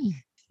yun.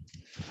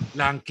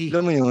 Lanky.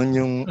 Alam mo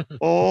yun,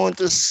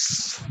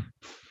 tapos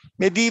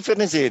may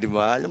difference di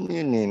ba? Alam mo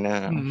yun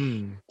na.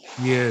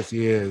 Yes.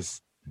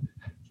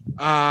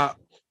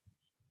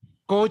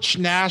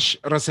 Coach Nash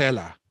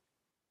Rosella.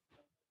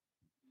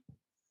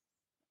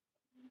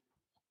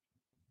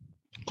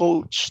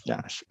 Coach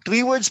Nash.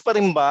 3 words pa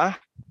rin ba?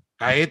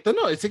 Kahit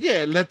ano.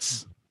 Sige,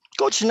 let's...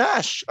 Coach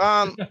Nash.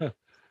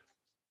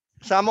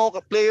 Sama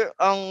ko player,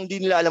 ang hindi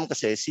nila alam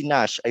kasi, si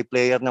Nash ay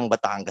player ng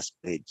Batangas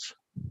Bridge.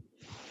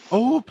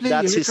 Oh,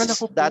 player.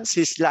 That's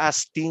his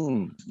last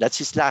team. That's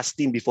his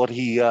last team before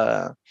he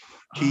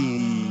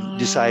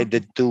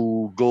decided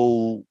to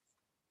go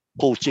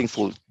coaching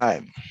full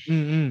time.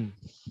 Mm-hmm.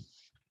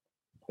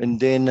 And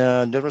then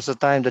there was a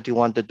time that he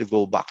wanted to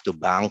go back to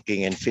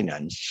banking and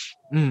finance.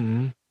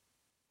 Mm-hmm.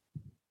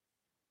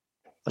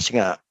 Kasi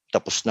nga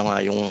tapos na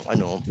nga yung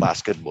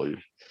basketball.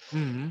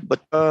 Mm-hmm.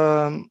 But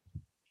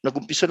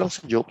nag-umpisa lang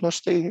sa joke, no,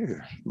 stay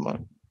here.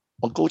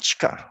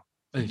 Mag-coach ka.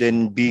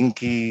 Then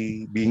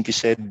Binky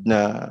said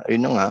na,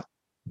 ayun na nga,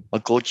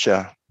 mag-coach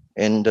siya.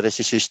 And the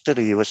rest is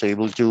history. He was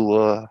able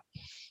to,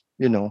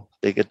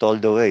 take it all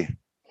the way.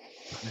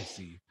 I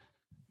see.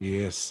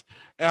 Yes.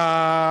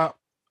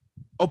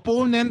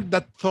 Opponent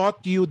that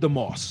taught you the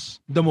most?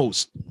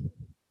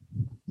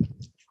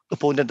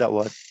 Opponent that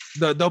what?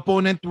 The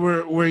opponent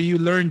where you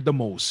learned the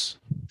most?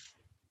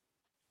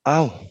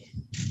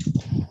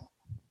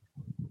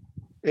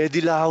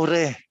 Eddie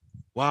Laure.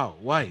 Wow.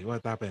 Why?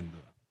 What happened?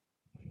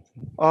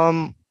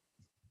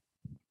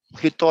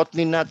 He taught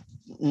me not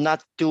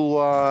to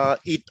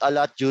eat a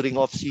lot during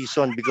off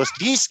season because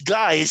these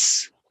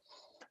guys,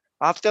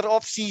 after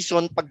off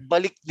season,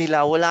 pagbalik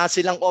nila, wala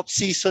silang off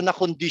season na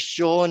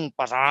kondisyon.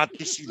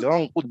 Parati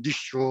silang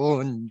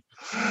kondisyon.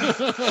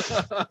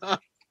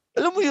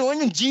 Alam mo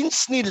yun, yung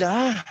jeans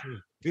nila.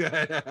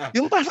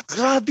 Yung parang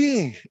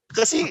grabe.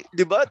 Kasi,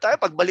 di ba, tayo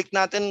pagbalik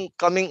natin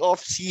coming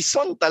off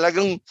season,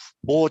 talagang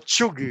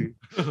botsyog eh.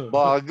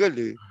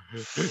 Bagal eh.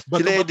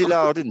 Sila Eddie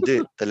Laure,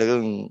 hindi.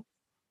 Talagang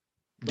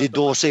di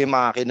 12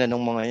 makina ng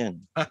mga yan.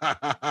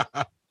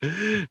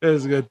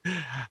 That's good.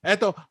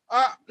 Eto,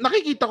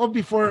 nakikita ko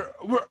before,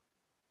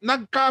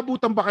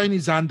 nagkaabutan ba kayo ni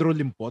Zandro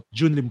Limpot,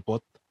 June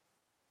Limpot?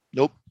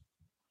 Nope.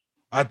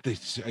 At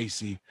I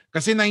see.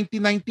 Kasi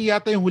 1990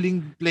 yata yung huling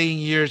playing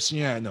years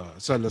niya,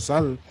 sa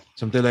Lasal.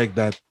 Something like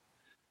that.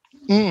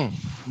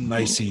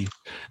 I see.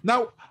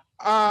 Now,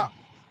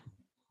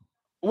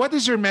 what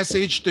is your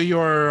message to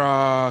your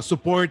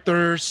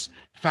supporters,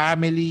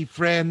 family,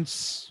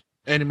 friends?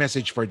 Any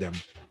message for them?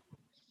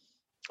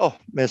 Oh,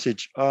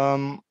 message.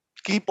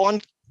 Keep on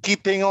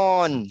keeping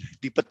on.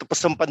 Di pa tapos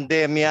ang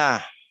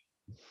pandemya.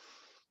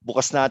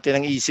 Bukas natin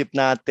ang isip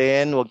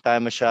natin. Huwag tayo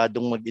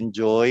masyadong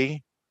mag-enjoy.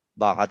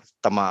 Baka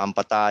tamaan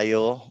pa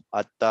tayo.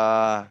 At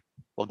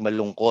huwag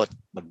malungkot.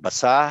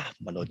 Magbasa,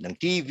 manood ng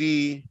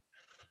TV.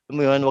 Alam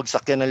mo yun, huwag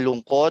sakyan ng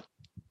lungkot.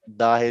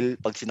 Dahil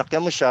pag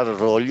sinakyan mo siya,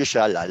 rolyo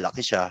siya, lalaki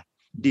siya,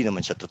 di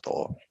naman siya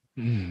totoo.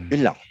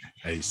 Yun lang.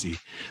 I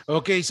see.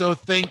 Okay, so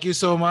thank you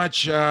so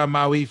much,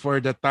 Maui, for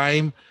the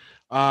time.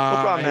 No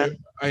problem, man.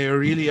 I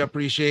really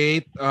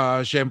appreciate.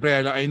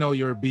 Syempre, I know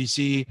you're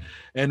busy,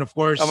 and of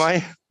course, am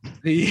I?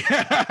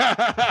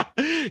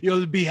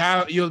 You'll be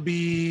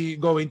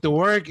going to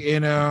work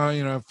in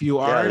a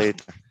few hours. Yeah,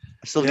 later.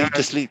 I still need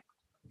to sleep.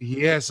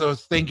 Yeah, so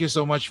thank you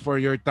so much for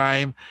your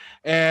time,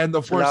 and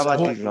of course,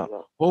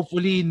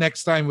 hopefully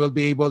next time we'll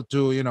be able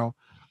to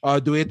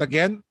do it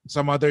again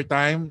some other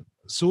time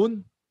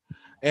soon.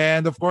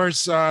 And of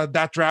course,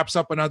 that wraps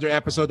up another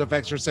episode of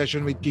Extra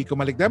Session with Kiko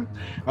Maligdem.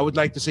 I would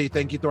like to say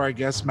thank you to our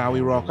guest,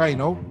 Maui Roca.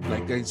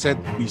 Like I said,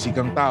 busy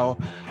kang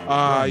tao.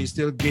 You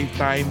still gave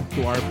time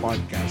to our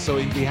podcast. So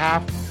in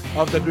behalf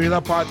of the Guerrilla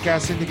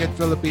Podcast Syndicate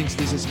Philippines,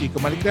 this is Kiko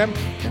Maligdem.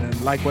 And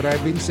like what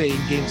I've been saying,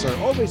 games are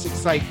always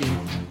exciting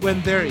when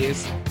there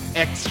is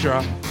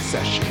Extra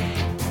Session.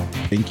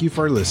 Thank you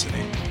for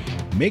listening.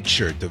 Make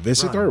sure to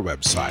visit our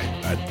website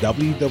at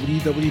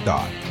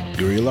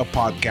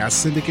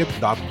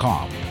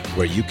www.guerrillapodcastsyndicate.com,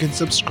 where you can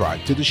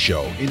subscribe to the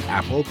show in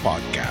Apple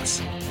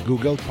Podcasts,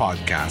 Google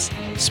Podcasts,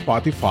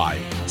 Spotify,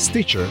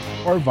 Stitcher,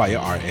 or via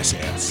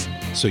RSS,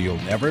 so you'll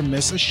never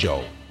miss a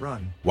show.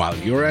 While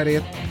you're at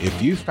it,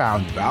 if you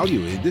found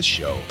value in this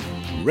show,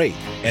 rate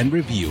and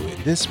review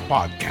this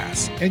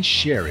podcast and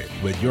share it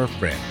with your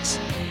friends.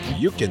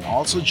 You can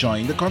also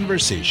join the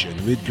conversation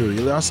with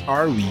Guerrillas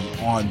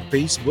RV on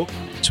Facebook,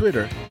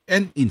 Twitter,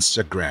 and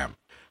Instagram.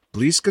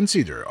 Please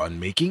consider on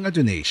making a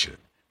donation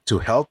to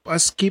help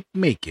us keep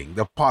making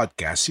the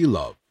podcast you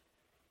love.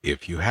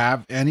 If you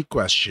have any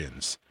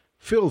questions,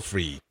 feel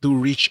free to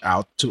reach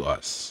out to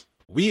us.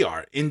 We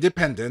are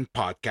Independent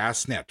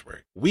Podcast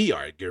Network. We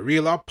are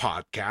Guerrilla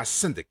Podcast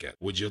Syndicate.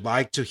 Would you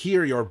like to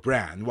hear your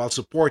brand while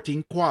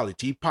supporting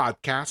quality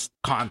podcasts?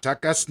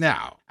 Contact us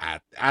now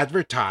at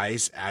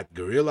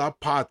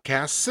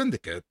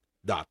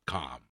advertise@guerrillapodcastsyndicate.com.